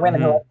pregnant, other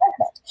women who are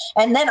pregnant.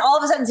 And then all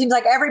of a sudden it seems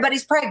like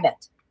everybody's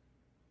pregnant,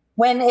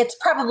 when it's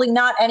probably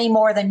not any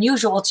more than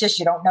usual. It's just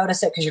you don't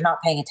notice it because you're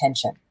not paying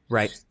attention.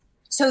 Right.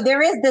 So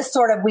there is this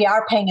sort of, we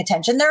are paying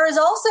attention. There is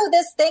also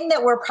this thing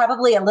that we're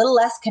probably a little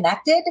less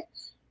connected,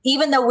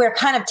 even though we're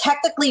kind of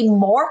technically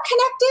more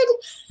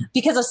connected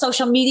because of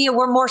social media.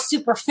 We're more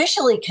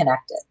superficially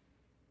connected.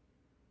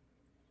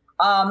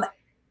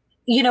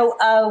 You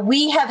know,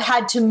 we have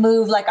had to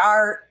move, like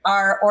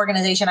our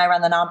organization. I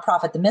run the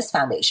nonprofit, the Miss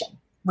Foundation,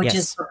 which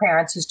is for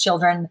parents whose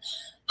children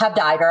have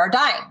died or are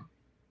dying.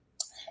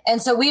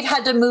 And so we've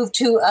had to move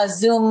to a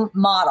Zoom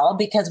model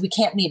because we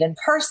can't meet in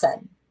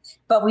person,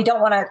 but we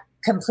don't want to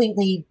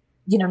completely,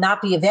 you know,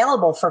 not be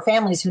available for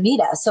families who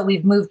need us. So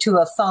we've moved to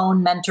a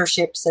phone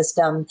mentorship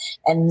system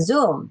and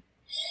Zoom.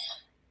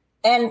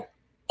 And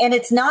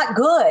it's not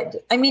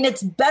good. I mean,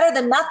 it's better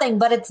than nothing,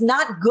 but it's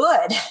not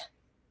good.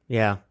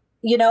 Yeah.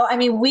 You know, I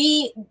mean,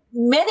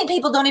 many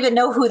people don't even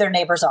know who their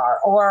neighbors are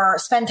or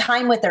spend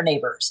time with their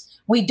neighbors.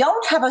 We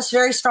don't have a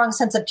very strong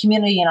sense of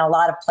community in a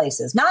lot of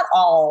places. Not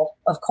all,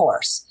 of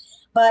course,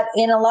 but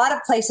in a lot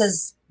of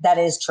places that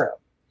is true.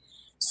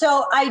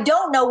 So I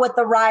don't know what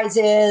the rise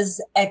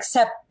is,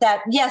 except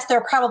that, yes,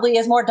 there probably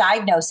is more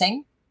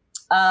diagnosing.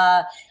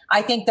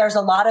 I think there's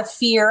a lot of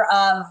fear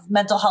of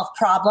mental health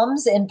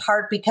problems, in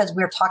part because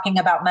we're talking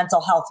about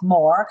mental health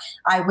more.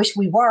 I wish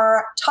we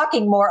were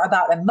talking more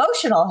about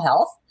emotional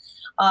health.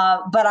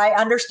 But I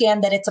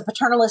understand that it's a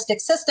paternalistic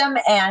system,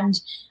 and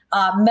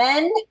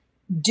men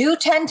do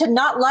tend to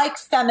not like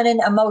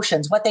feminine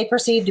emotions, what they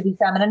perceive to be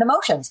feminine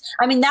emotions.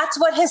 I mean, that's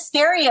what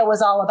hysteria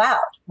was all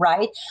about,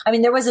 right? I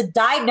mean, there was a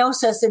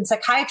diagnosis in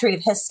psychiatry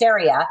of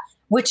hysteria,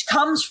 which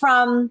comes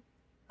from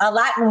a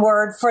Latin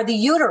word for the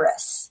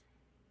uterus.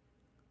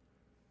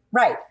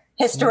 Right.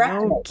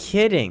 Hysterectomy. No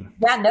kidding.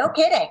 Yeah, no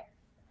kidding.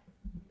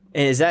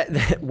 And is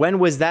that, when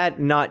was that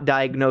not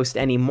diagnosed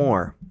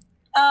anymore?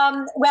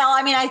 Well,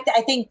 I mean,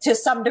 I think to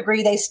some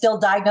degree they still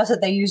diagnose it.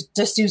 They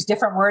just use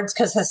different words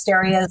because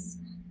hysteria is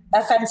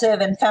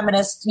offensive, and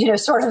feminists, you know,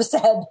 sort of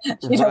said,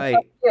 you know, right.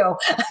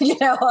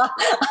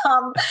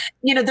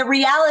 you know, the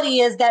reality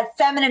is that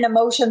feminine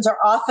emotions are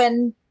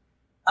often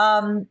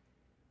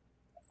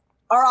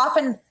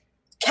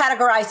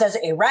categorized as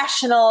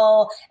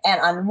irrational and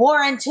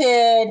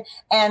unwarranted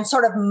and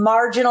sort of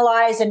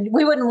marginalized. And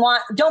we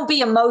don't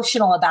be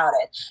emotional about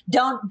it.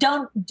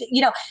 Don't,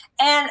 you know,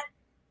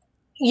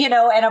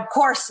 and of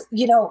course,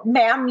 you know,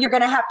 ma'am, you're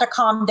going to have to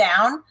calm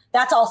down.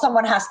 That's all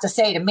someone has to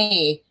say to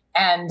me.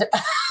 And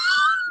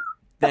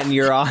then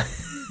you're on.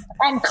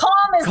 And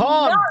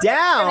calm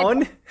down.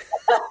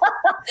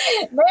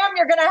 Ma'am,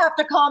 you're going to have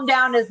to calm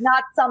down is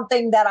not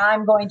something that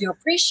I'm going to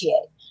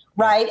appreciate.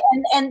 Right.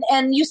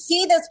 And you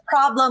see this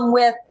problem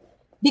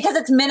because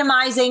it's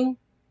minimizing,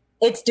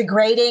 it's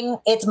degrading,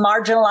 it's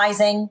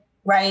marginalizing.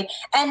 Right.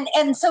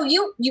 And so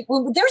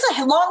there's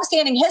a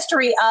longstanding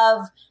history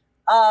of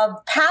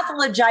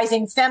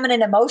pathologizing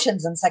feminine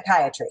emotions in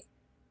psychiatry,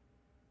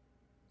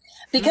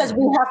 because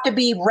we have to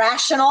be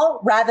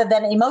rational rather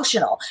than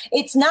emotional.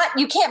 It's not,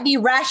 you can't be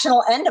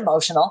rational and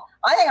emotional.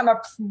 I think I'm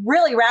a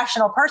really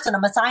rational person.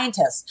 I'm a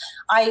scientist.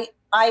 I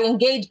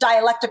engage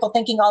dialectical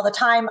thinking all the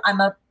time. I'm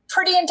a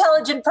pretty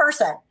intelligent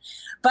person,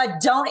 but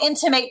don't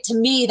intimate to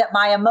me that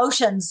my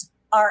emotions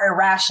are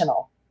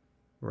irrational.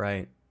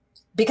 Right.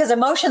 Because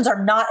emotions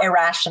are not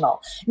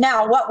irrational.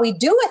 Now, what we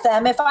do with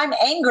them, if I'm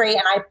angry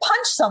and I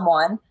punch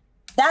someone,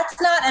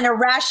 that's not an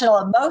irrational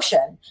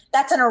emotion.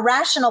 That's an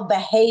irrational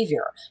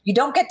behavior. You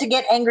don't get to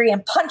get angry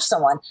and punch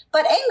someone,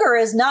 but anger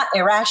is not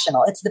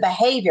irrational. It's the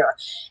behavior.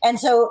 And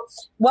so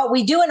what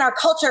we do in our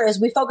culture is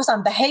we focus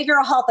on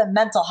behavioral health and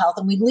mental health,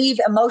 and we leave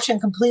emotion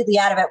completely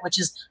out of it, which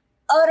is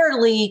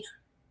utterly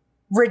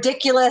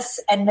ridiculous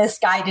and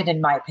misguided, in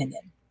my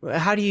opinion.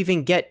 How do you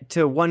even get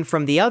to one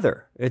from the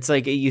other? It's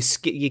like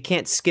you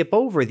can't skip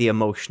over the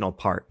emotional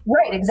part.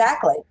 Right,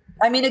 exactly.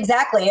 I mean,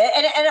 exactly.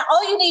 And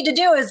all you need to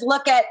do is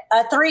look at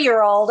a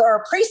 3-year-old or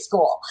a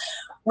preschool,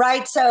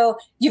 right? So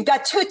you've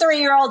got 2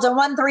 3-year-olds and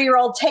 1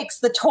 3-year-old takes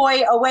the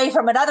toy away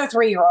from another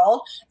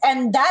 3-year-old.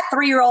 And that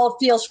 3-year-old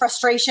feels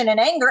frustration and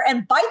anger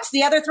and bites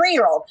the other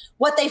 3-year-old.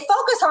 What they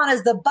focus on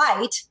is the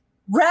bite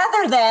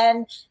rather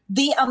than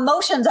the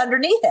emotions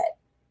underneath it.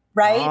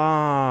 Right.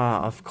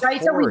 Ah, of course.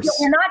 Right. So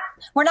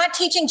we're not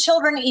teaching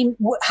children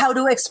how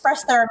to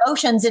express their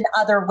emotions in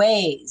other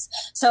ways.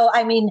 So,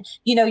 I mean,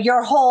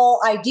 your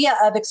whole idea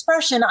of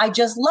expression, I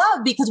just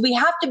love, because we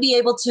have to be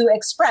able to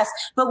express,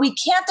 but we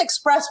can't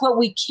express what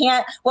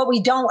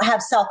we don't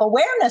have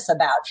self-awareness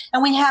about.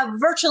 And we have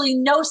virtually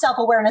no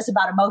self-awareness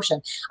about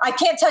emotion. I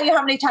can't tell you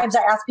how many times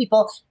I ask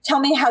people, tell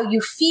me how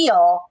you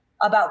feel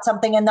about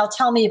something, and they'll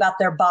tell me about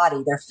their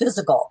body, their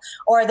physical,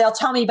 or they'll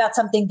tell me about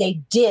something they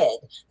did,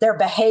 their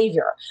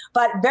behavior.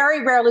 But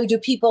very rarely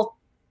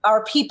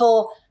are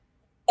people,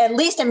 at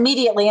least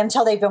immediately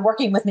until they've been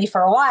working with me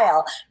for a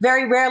while,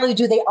 very rarely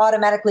do they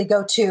automatically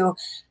go to,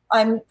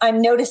 I'm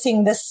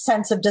noticing this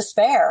sense of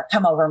despair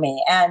come over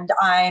me, and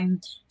I'm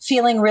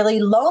feeling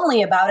really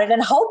lonely about it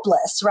and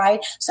hopeless,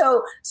 right?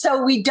 So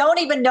we don't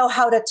even know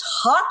how to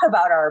talk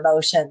about our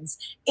emotions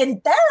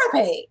in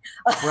therapy.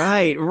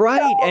 Right.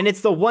 So, and it's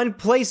the one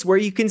place where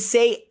you can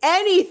say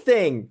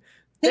anything.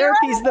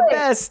 Therapy's the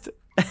best.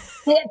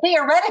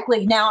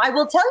 Theoretically. Now, I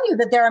will tell you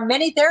that there are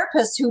many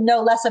therapists who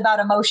know less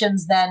about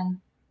emotions than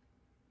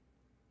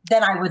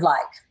I would like.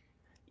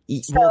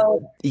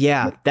 So,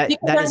 yeah, that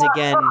is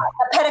again.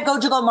 The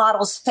pedagogical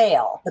models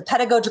fail. The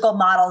pedagogical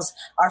models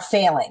are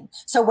failing.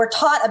 So we're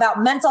taught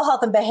about mental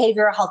health and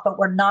behavioral health, but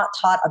we're not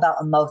taught about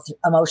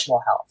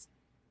emotional health.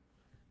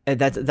 And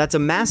that's a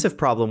massive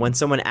problem when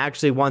someone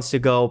actually wants to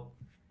go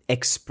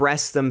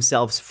express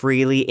themselves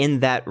freely in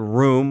that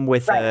room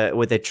with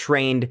a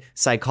trained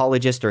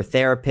psychologist or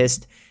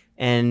therapist,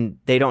 and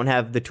they don't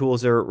have the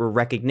tools or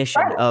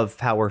recognition of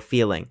how we're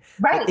feeling.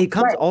 Right. It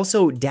comes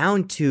also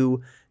down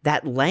to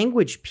that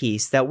language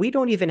piece, that we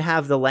don't even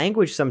have the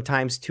language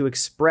sometimes to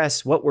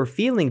express what we're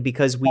feeling,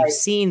 because we've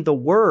seen the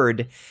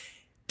word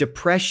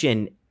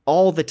depression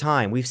all the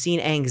time. We've seen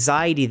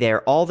anxiety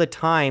there all the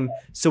time.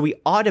 So we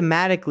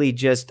automatically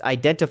just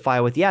identify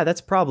with,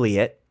 that's probably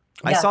it.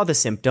 I saw the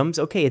symptoms.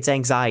 Okay, it's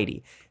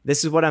anxiety.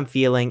 This is what I'm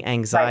feeling,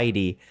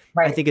 anxiety.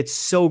 Right. I think it's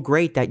so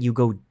great that you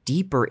go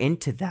deeper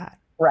into that.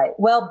 Right.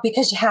 Well,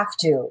 because you have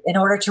to, in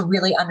order to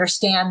really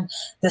understand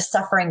the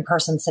suffering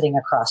person sitting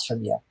across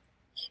from you.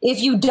 If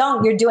you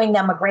don't, you're doing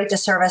them a great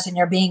disservice, and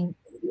you're being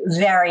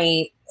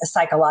very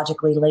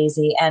psychologically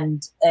lazy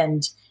and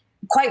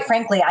quite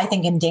frankly, I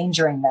think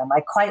endangering them.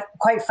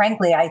 Quite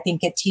frankly, I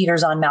think it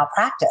teeters on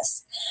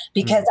malpractice,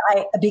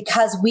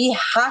 because we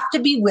have to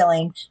be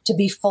willing to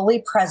be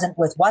fully present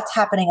with what's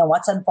happening and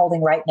what's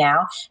unfolding right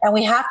now. And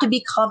we have to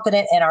be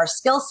confident in our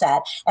skill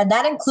set. And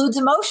that includes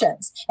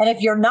emotions. And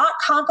if you're not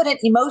confident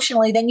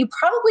emotionally, then you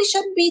probably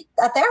shouldn't be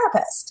a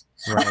therapist.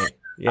 Right.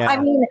 Yeah. I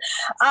mean,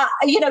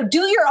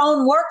 do your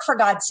own work, for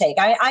God's sake.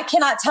 I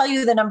cannot tell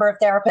you the number of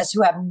therapists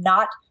who have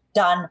not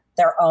done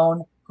their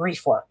own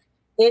grief work.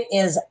 It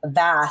is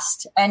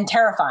vast and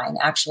terrifying,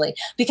 actually,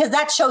 because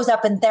that shows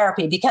up in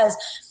therapy. Because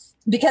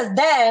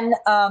then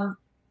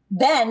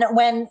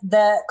when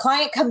the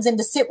client comes in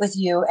to sit with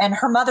you and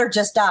her mother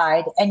just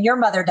died and your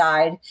mother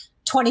died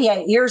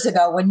 28 years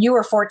ago when you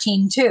were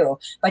 14 too,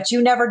 but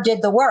you never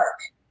did the work.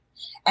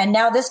 And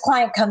now this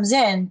client comes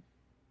in,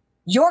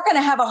 you're going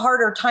to have a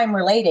harder time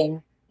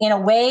relating in a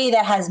way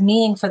that has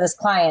meaning for this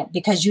client,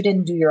 because you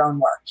didn't do your own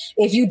work.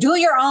 If you do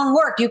your own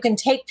work, you can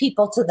take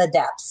people to the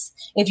depths.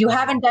 If you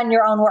haven't done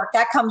your own work,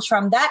 that comes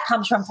from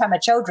Pema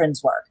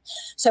Chodron's work.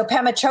 So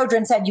Pema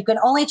Chodron said, you can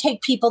only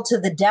take people to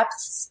the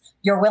depths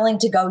you're willing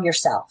to go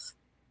yourself.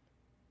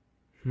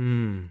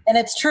 And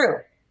it's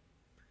true.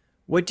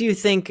 What do you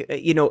think,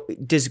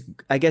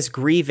 I guess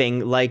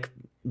grieving, like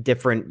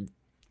different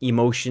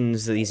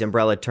emotions, these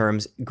umbrella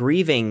terms,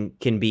 grieving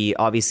can be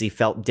obviously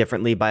felt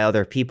differently by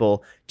other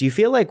people. Do you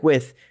feel like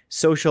with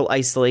social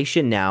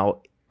isolation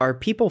now, are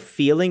people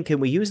feeling, can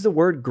we use the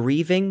word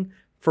grieving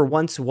for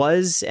once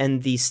was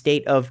and the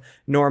state of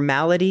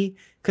normality?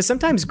 Because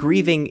sometimes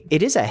grieving,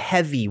 it is a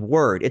heavy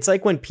word. It's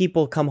like when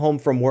people come home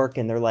from work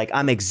and they're like,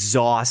 I'm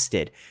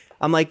exhausted.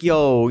 I'm like,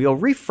 yo,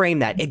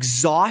 reframe that.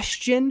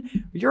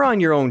 Exhaustion? You're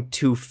on your own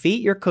 2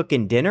 feet. You're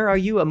cooking dinner. Are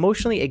you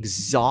emotionally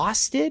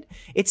exhausted?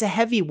 It's a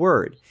heavy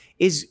word.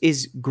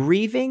 Is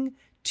grieving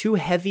too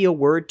heavy a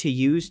word to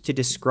use to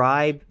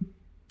describe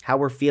how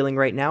we're feeling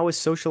right now with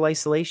social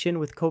isolation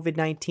with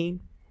COVID-19?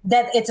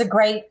 That it's a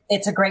great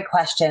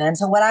question. And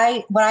so what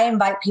I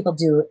invite people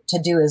to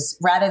do is,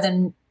 rather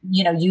than,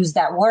 use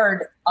that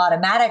word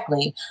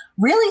automatically,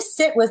 really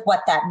sit with what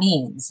that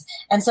means.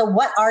 And so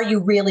what are you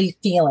really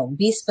feeling?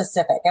 Be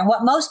specific. And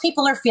what most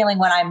people are feeling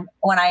when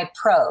I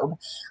probe,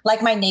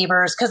 like my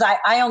neighbors, because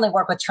I only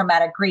work with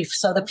traumatic grief.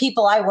 So the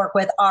people I work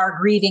with are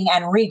grieving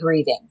and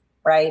re-grieving,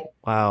 right?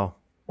 Wow.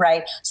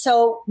 Right.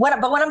 So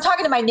but when I'm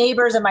talking to my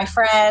neighbors and my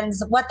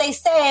friends, what they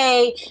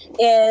say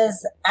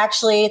is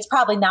actually, it's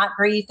probably not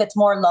grief. It's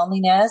more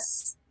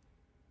loneliness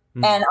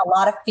and a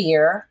lot of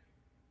fear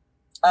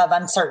of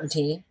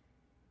uncertainty,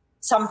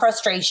 some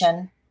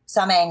frustration,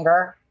 some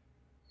anger.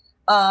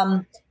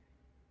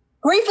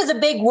 Grief is a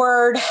big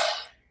word,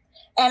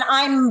 and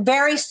I'm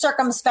very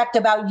circumspect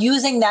about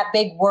using that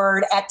big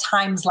word at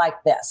times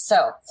like this.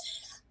 So,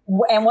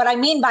 and what I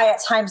mean by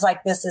at times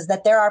like this is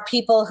that there are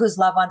people whose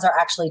loved ones are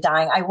actually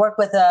dying. I work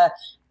with a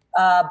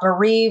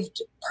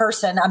bereaved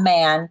person, a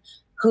man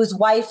whose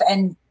wife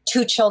and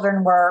 2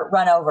 children were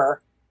run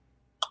over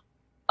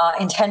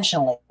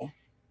intentionally.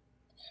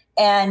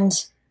 And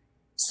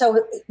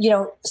so,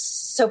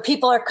 so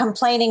people are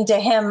complaining to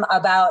him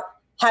about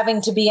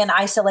having to be in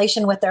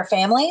isolation with their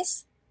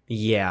families.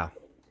 Yeah.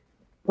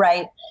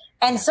 Right.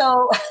 And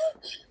so,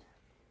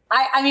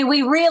 I mean,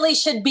 we really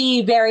should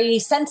be very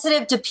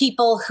sensitive to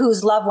people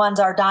whose loved ones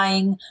are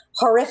dying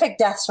horrific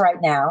deaths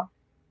right now,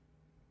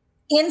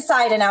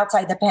 inside and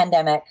outside the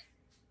pandemic,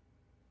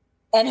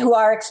 and who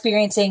are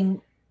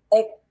experiencing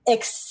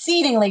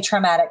exceedingly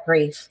traumatic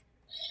grief.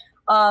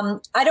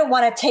 I don't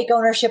want to take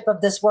ownership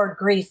of this word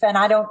grief, and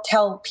I don't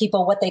tell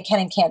people what they can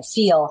and can't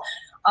feel.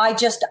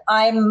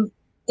 I'm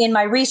in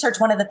my research,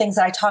 one of the things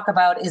that I talk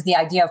about is the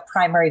idea of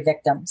primary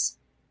victims.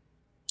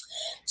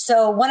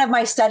 So one of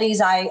my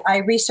studies, I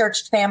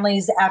researched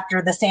families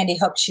after the Sandy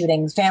Hook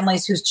shootings,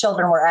 families whose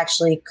children were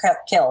actually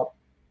killed.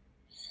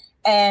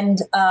 And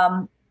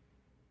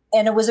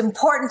it was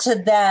important to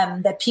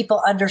them that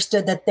people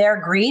understood that their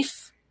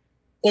grief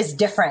is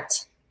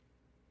different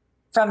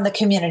from the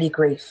community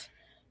grief,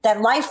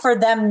 that life for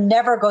them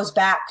never goes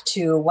back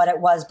to what it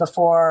was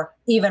before,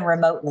 even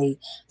remotely,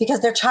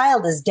 because their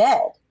child is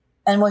dead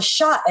and was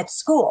shot at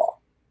school.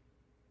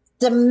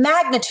 The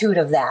magnitude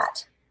of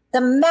that.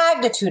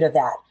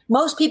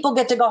 Most people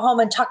get to go home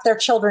and tuck their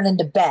children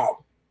into bed.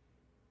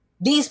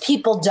 These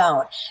people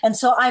don't. And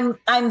so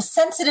I'm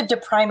sensitive to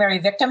primary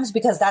victims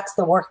because that's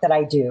the work that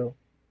I do.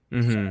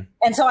 Mm-hmm.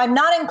 And so I'm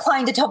not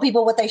inclined to tell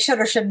people what they should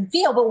or shouldn't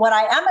feel. But what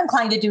I am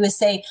inclined to do is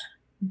say,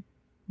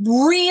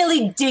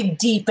 really dig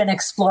deep and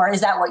explore.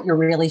 Is that what you're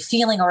really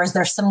feeling? Or is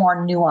there some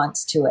more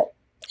nuance to it?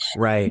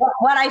 Right.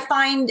 What I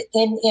find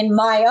in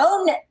my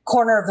own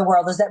corner of the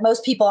world is that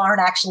most people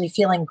aren't actually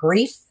feeling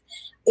grief.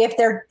 If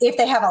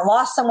they haven't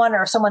lost someone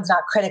or if someone's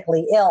not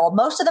critically ill,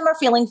 most of them are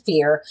feeling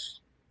fear,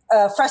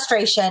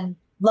 frustration,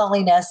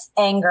 loneliness,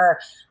 anger,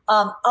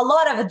 a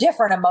lot of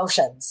different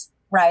emotions,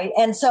 right?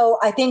 And so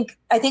I think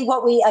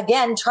what we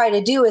again try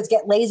to do is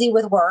get lazy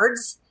with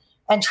words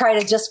and try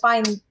to just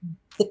find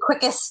the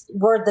quickest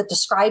word that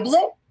describes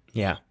it.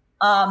 Yeah.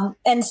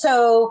 And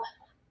so,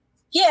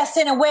 yes,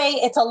 in a way,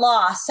 it's a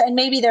loss, and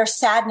maybe there's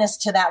sadness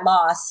to that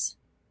loss.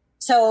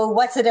 So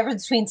what's the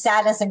difference between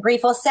sadness and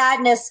grief? Well,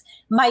 sadness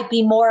might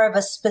be more of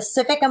a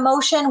specific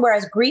emotion,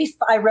 whereas grief,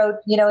 I wrote,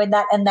 in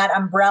that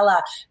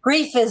umbrella,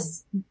 grief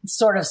is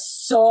sort of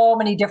so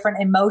many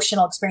different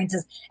emotional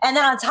experiences. And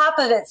then on top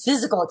of it,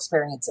 physical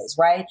experiences,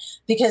 right?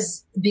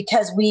 Because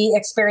we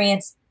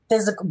experience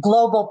physical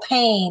global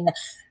pain,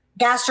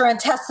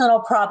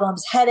 gastrointestinal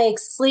problems,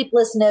 headaches,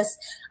 sleeplessness.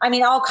 I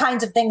mean, all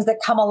kinds of things that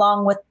come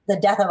along with the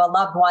death of a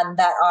loved one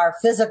that are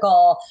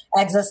physical,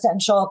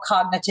 existential,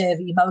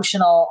 cognitive,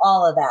 emotional,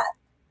 all of that.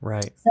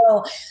 Right.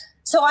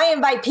 So I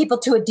invite people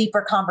to a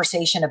deeper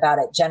conversation about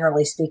it,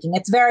 generally speaking.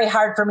 It's very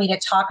hard for me to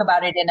talk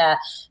about it in a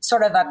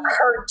sort of a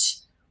curt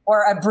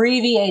or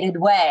abbreviated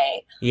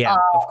way. Yeah,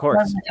 of course.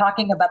 When we're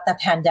talking about the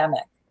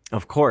pandemic.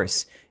 Of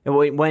course.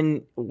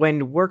 When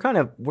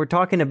we're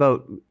talking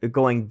about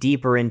going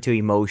deeper into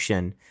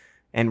emotion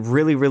and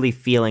really, really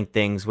feeling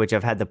things, which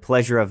I've had the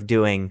pleasure of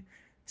doing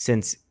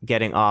since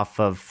getting off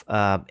of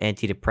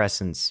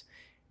antidepressants.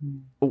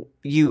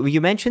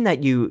 You mentioned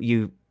that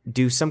you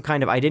do some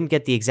kind of, I didn't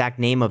get the exact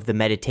name of the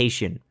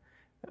meditation.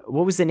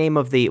 What was the name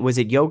of was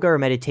it yoga or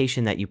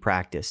meditation that you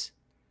practice?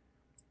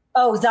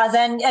 Oh,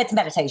 Zazen, it's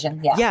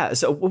meditation. Yeah. Yeah.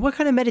 So what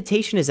kind of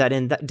meditation is that?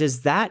 And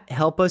does that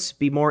help us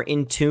be more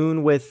in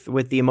tune with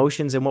the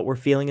emotions and what we're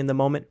feeling in the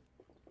moment?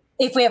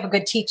 If we have a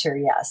good teacher,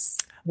 yes.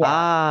 Yeah.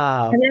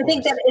 I mean, I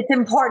think that it's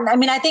important. I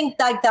mean, I think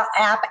like the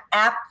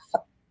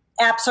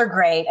apps are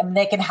great. I mean,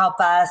 they can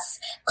help us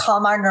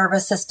calm our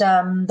nervous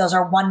system. Those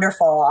are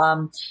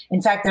wonderful.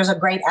 In fact, there's a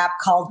great app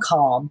called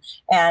Calm,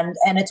 and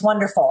it's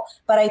wonderful.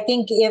 But I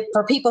think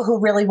for people who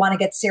really want to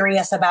get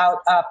serious about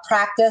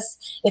practice,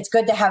 it's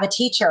good to have a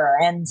teacher.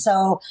 And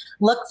so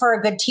look for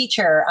a good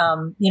teacher.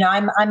 I'm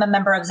a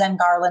member of Zen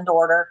Garland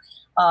Order.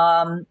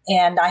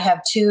 And I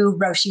have 2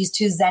 Roshis,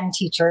 2 Zen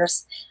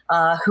teachers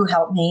who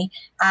help me.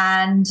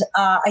 And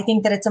I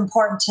think that it's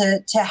important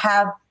to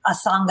have a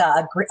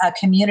Sangha, a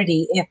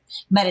community, if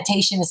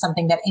meditation is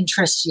something that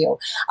interests you.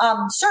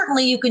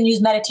 Certainly you can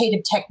use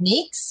meditative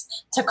techniques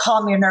to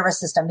calm your nervous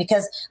system,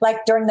 because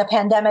like during the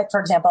pandemic, for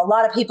example, a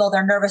lot of people,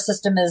 their nervous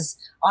system is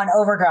on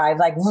overdrive,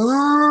 like, we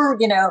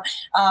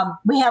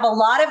have a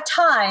lot of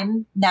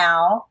time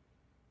now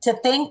to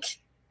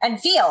think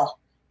and feel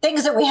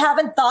things that we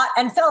haven't thought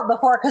and felt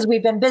before because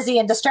we've been busy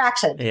and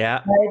distraction. Yeah.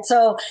 Right.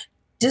 So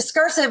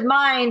discursive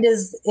mind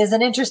is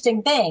an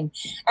interesting thing.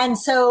 And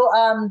so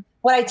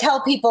what I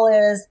tell people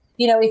is,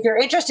 if you're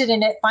interested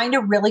in it, find a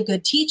really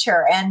good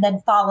teacher and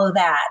then follow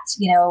that,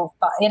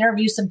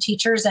 interview some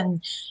teachers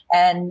and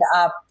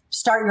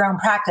start your own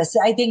practice.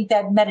 I think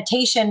that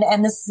meditation,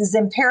 and this is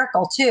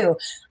empirical too,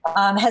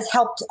 has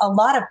helped a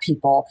lot of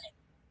people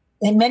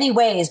in many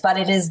ways, but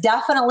it is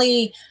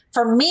definitely,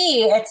 for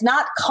me, it's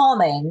not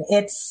calming.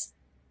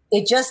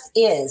 It just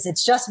is.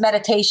 It's just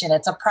meditation.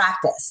 It's a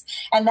practice.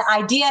 And the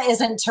idea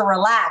isn't to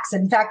relax.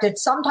 In fact, it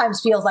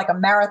sometimes feels like a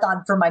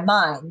marathon for my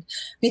mind,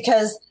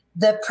 because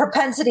the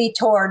propensity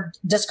toward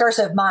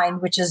discursive mind,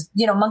 which is,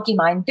 monkey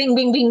mind, bing,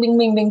 bing, bing, bing,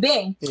 bing, bing,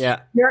 bing. Yeah.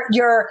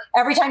 You're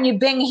every time you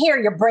bing here,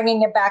 you're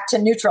bringing it back to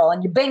neutral,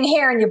 and you bing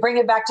here and you bring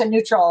it back to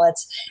neutral.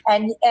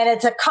 And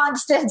it's a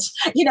constant,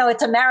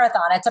 it's a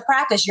marathon. It's a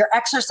practice. You're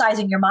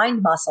exercising your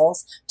mind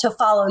muscles to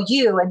follow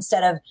you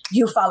instead of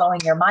you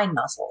following your mind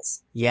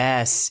muscles.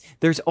 Yes.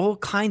 There's all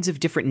kinds of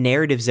different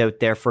narratives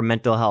out there for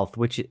mental health,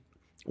 which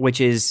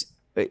is,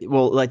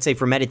 well, let's say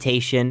for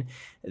meditation,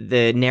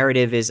 the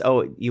narrative is,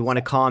 oh, you want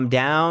to calm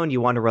down,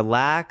 you want to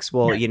relax.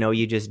 Well,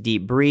 you just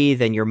deep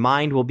breathe and your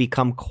mind will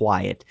become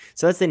quiet.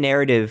 So that's the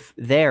narrative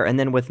there. And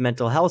then with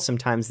mental health,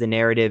 sometimes the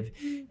narrative,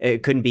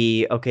 it couldn't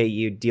be, okay,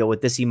 you deal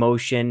with this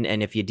emotion,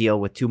 and if you deal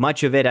with too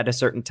much of it at a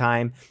certain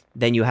time,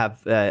 then you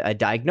have a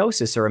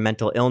diagnosis or a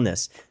mental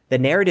illness. The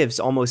narratives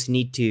almost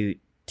need to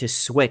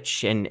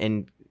switch,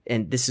 and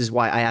this is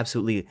why I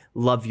absolutely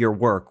love your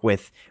work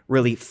with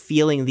really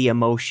feeling the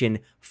emotion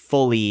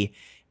fully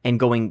and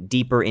going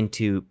deeper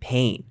into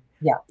pain.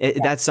 Yeah.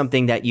 That's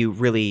something that you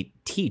really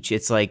teach.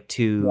 It's like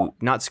to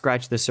not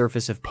scratch the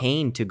surface of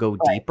pain, to go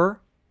deeper.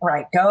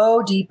 Right.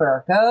 Go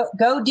deeper.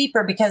 Go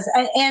deeper, because,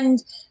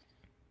 and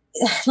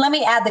let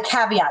me add the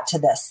caveat to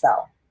this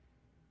though.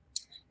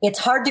 It's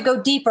hard to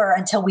go deeper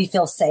until we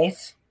feel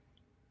safe.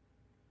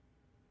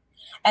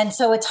 And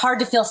so it's hard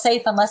to feel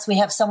safe unless we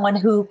have someone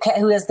who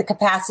has the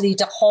capacity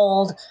to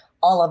hold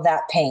all of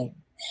that pain.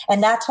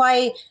 And that's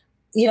why,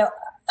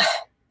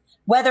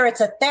 whether it's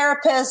a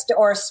therapist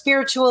or a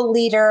spiritual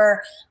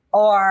leader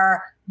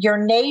or your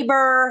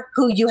neighbor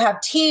who you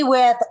have tea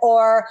with,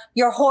 or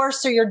your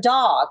horse or your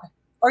dog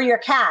or your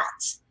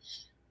cat,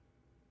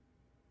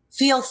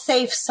 feel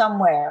safe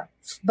somewhere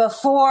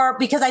before,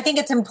 because I think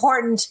it's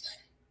important,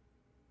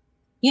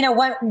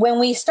 when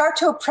we start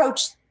to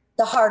approach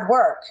the hard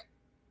work,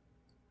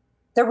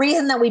 the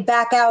reason that we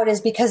back out is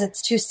because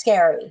it's too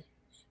scary.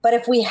 But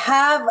if we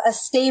have a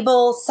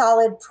stable,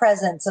 solid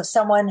presence of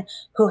someone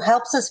who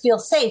helps us feel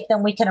safe,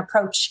 then we can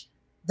approach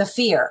the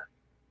fear.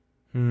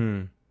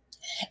 In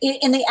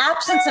the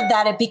absence of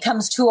that, it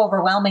becomes too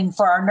overwhelming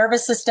for our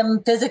nervous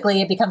system.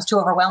 Physically, it becomes too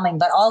overwhelming,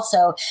 but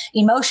also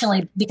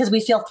emotionally, because we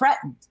feel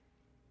threatened.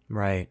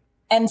 Right.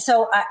 And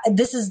so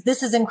this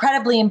is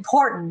incredibly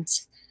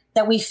important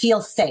that we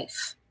feel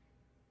safe.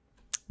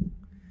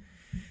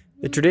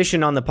 The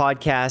tradition on the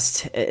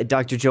podcast,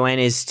 Dr. Joanne,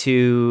 is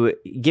to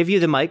give you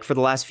the mic for the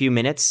last few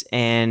minutes,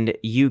 and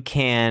you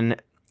can,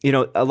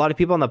 a lot of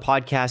people on the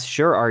podcast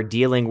sure are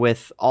dealing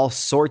with all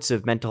sorts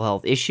of mental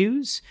health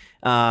issues,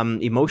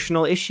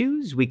 emotional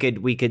issues. We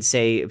could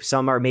say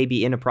some are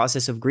maybe in a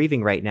process of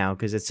grieving right now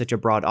because it's such a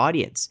broad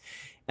audience.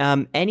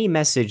 Any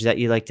message that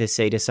you'd like to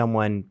say to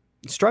someone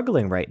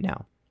struggling right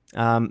now?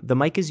 The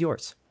mic is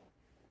yours.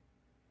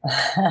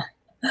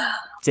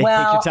 Take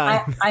your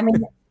time. I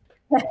mean,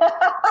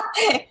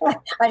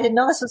 I didn't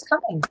know this was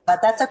coming,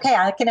 but that's okay.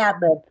 I can ad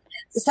lib.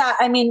 So,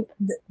 I mean,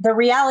 the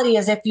reality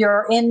is, if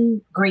you're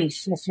in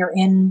grief, if you're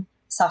in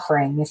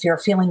suffering, if you're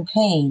feeling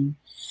pain,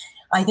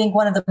 I think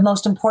one of the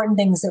most important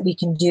things that we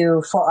can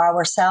do for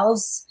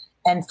ourselves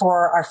and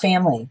for our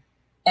family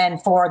and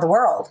for the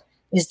world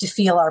is to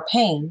feel our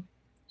pain,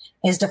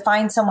 is to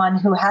find someone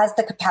who has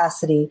the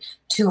capacity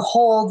to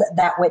hold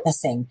that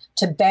witnessing,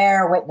 to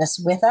bear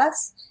witness with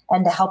us,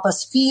 and to help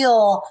us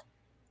feel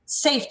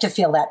safe to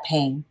feel that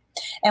pain.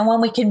 And when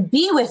we can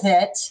be with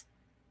it,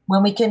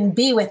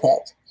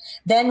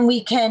 then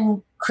we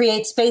can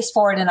create space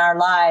for it in our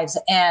lives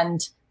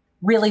and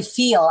really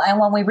feel. And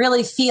when we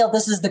really feel,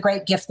 this is the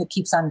great gift that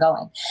keeps on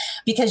going,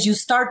 because you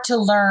start to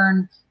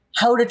learn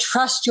how to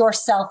trust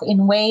yourself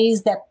in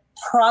ways that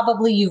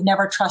probably you've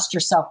never trusted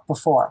yourself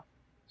before.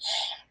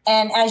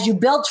 And as you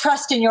build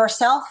trust in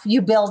yourself,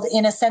 you build,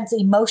 in a sense,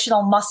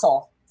 emotional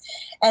muscle.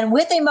 And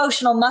with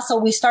emotional muscle,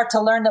 we start to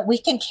learn that we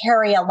can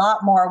carry a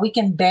lot more. We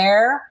can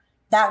bear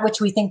that which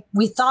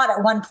we thought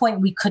at one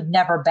point we could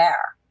never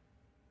bear.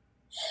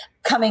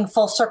 Coming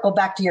full circle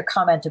back to your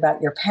comment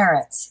about your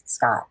parents,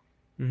 Scott.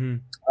 Mm-hmm.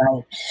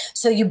 Right.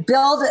 So you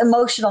build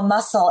emotional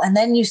muscle, and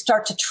then you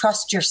start to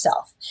trust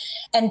yourself.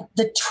 And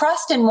the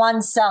trust in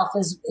oneself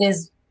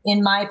is,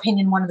 in my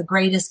opinion, one of the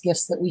greatest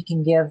gifts that we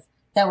can give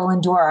that will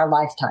endure our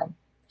lifetime.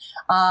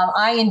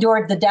 I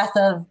endured the death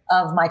of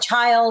my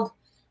child.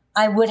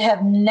 I would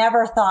have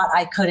never thought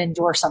I could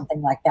endure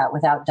something like that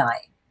without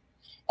dying.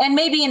 And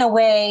maybe in a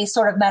way,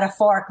 sort of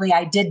metaphorically,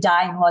 I did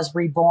die and was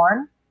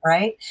reborn,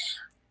 right?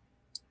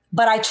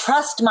 But I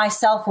trust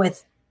myself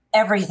with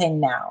everything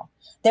now.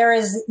 There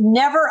is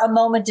never a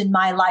moment in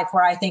my life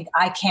where I think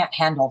I can't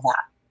handle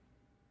that.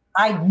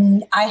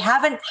 I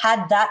haven't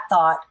had that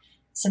thought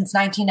since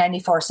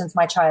 1994, since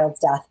my child's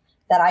death,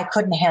 that I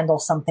couldn't handle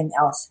something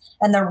else.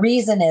 And the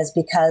reason is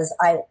because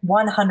I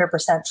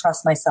 100%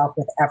 trust myself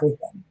with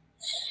everything.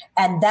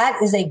 And that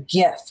is a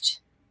gift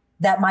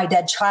that my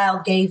dead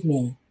child gave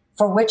me,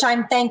 for which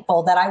I'm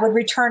thankful, that I would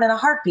return in a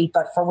heartbeat,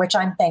 but for which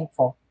I'm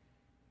thankful.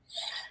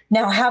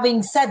 Now,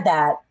 having said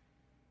that,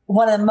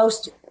 one of the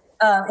most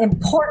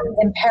important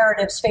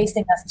imperatives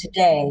facing us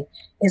today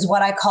is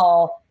what I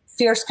call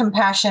fierce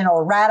compassion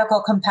or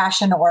radical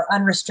compassion or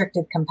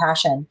unrestricted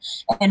compassion.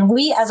 And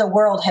we as a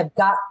world have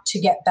got to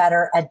get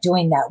better at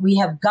doing that. We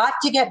have got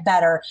to get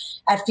better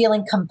at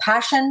feeling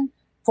compassion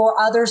for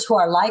others who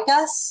are like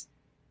us,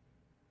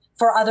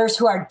 for others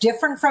who are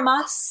different from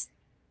us,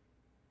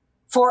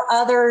 for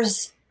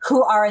others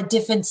who are a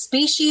different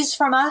species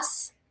from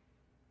us,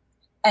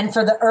 and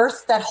for the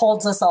earth that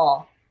holds us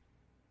all.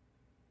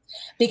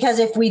 Because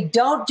if we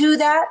don't do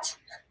that,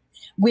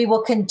 we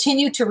will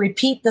continue to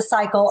repeat the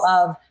cycle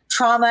of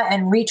trauma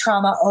and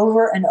re-trauma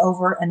over and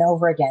over and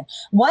over again.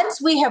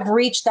 Once we have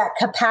reached that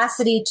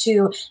capacity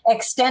to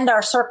extend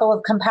our circle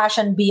of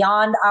compassion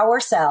beyond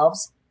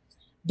ourselves,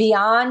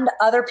 beyond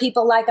other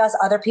people like us,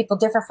 other people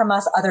different from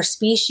us, other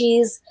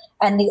species,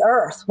 and the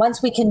earth,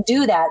 once we can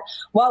do that,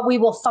 what we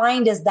will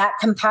find is that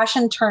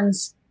compassion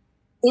turns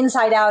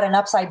inside out and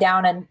upside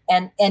down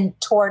and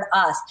toward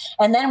us.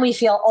 And then we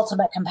feel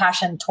ultimate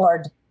compassion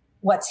toward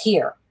what's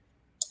here.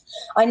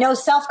 I know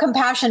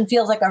self-compassion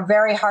feels like a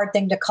very hard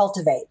thing to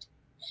cultivate.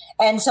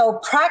 And so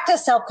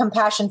practice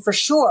self-compassion for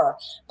sure.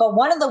 But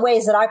one of the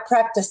ways that I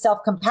practice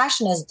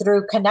self-compassion is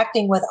through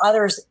connecting with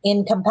others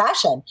in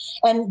compassion.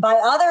 And by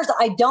others,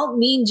 I don't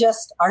mean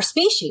just our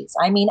species.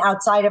 I mean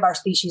outside of our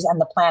species and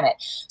the planet.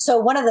 So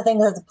one of the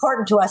things that's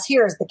important to us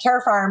here is the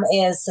care farm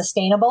is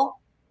sustainable.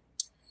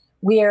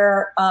 We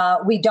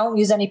don't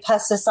use any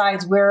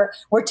pesticides.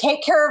 We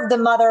take care of the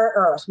Mother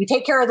Earth. We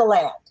take care of the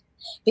land,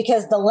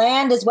 because the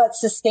land is what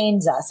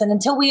sustains us. And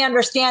until we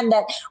understand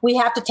that we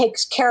have to take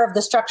care of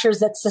the structures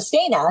that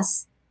sustain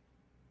us,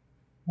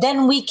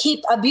 then we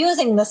keep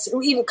abusing this,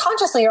 either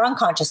consciously or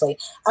unconsciously,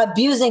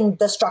 abusing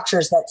the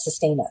structures that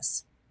sustain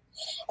us.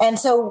 And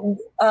so,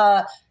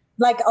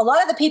 like a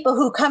lot of the people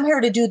who come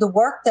here to do the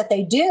work that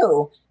they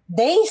do,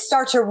 they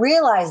start to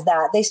realize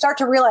that. They start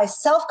to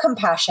realize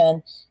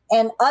self-compassion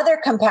and other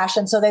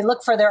compassion. So they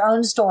look for their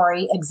own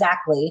story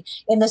exactly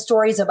in the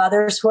stories of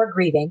others who are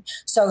grieving.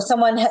 So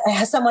someone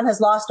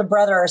has lost a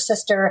brother or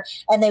sister,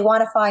 and they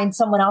want to find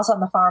someone else on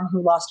the farm who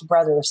lost a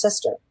brother or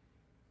sister.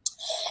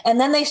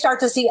 And then they start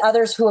to see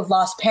others who have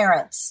lost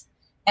parents,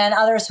 and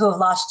others who have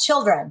lost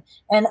children,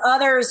 and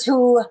others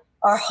who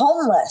are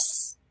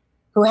homeless,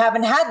 who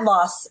haven't had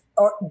loss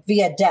or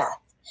via death,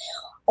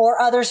 or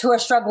others who are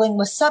struggling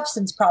with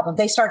substance problems.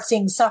 They start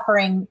seeing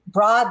suffering,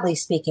 broadly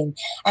speaking.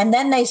 And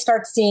then they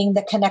start seeing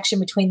the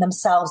connection between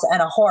themselves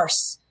and a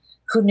horse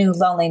who knew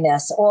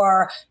loneliness,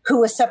 or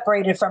who was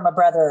separated from a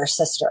brother or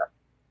sister.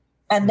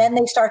 And then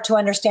they start to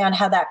understand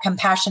how that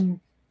compassion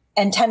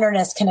and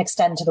tenderness can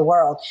extend to the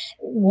world.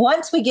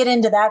 Once we get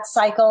into that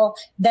cycle,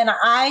 then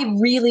I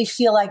really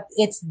feel like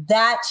it's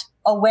that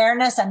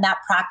awareness and that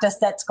practice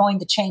that's going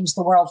to change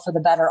the world for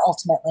the better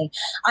ultimately.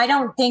 I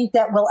don't think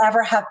that we'll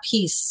ever have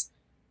peace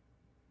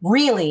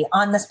really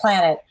on this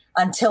planet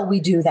until we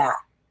do that.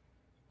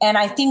 And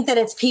I think that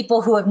it's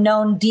people who have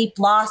known deep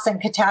loss and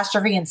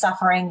catastrophe and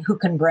suffering who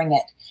can bring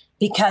it,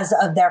 because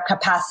of their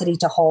capacity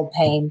to hold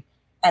pain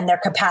and their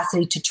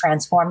capacity to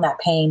transform that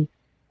pain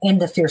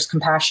into fierce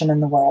compassion in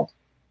the world.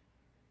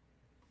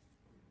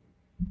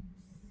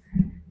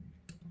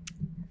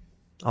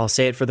 I'll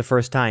say it for the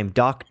first time.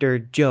 Dr.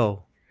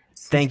 Jo,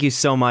 thank you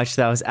so much.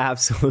 That was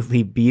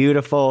absolutely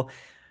beautiful.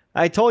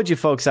 I told you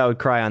folks I would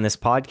cry on this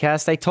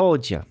podcast. I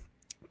told you.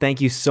 Thank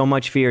you so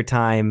much for your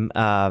time.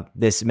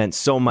 This meant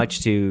so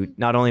much to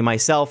not only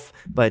myself,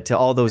 but to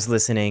all those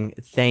listening.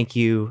 Thank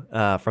you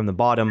from the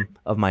bottom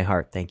of my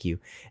heart. Thank you.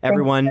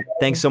 Everyone,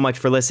 thanks so much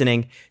for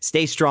listening.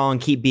 Stay strong,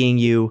 keep being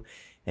you,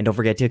 and don't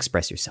forget to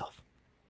express yourself.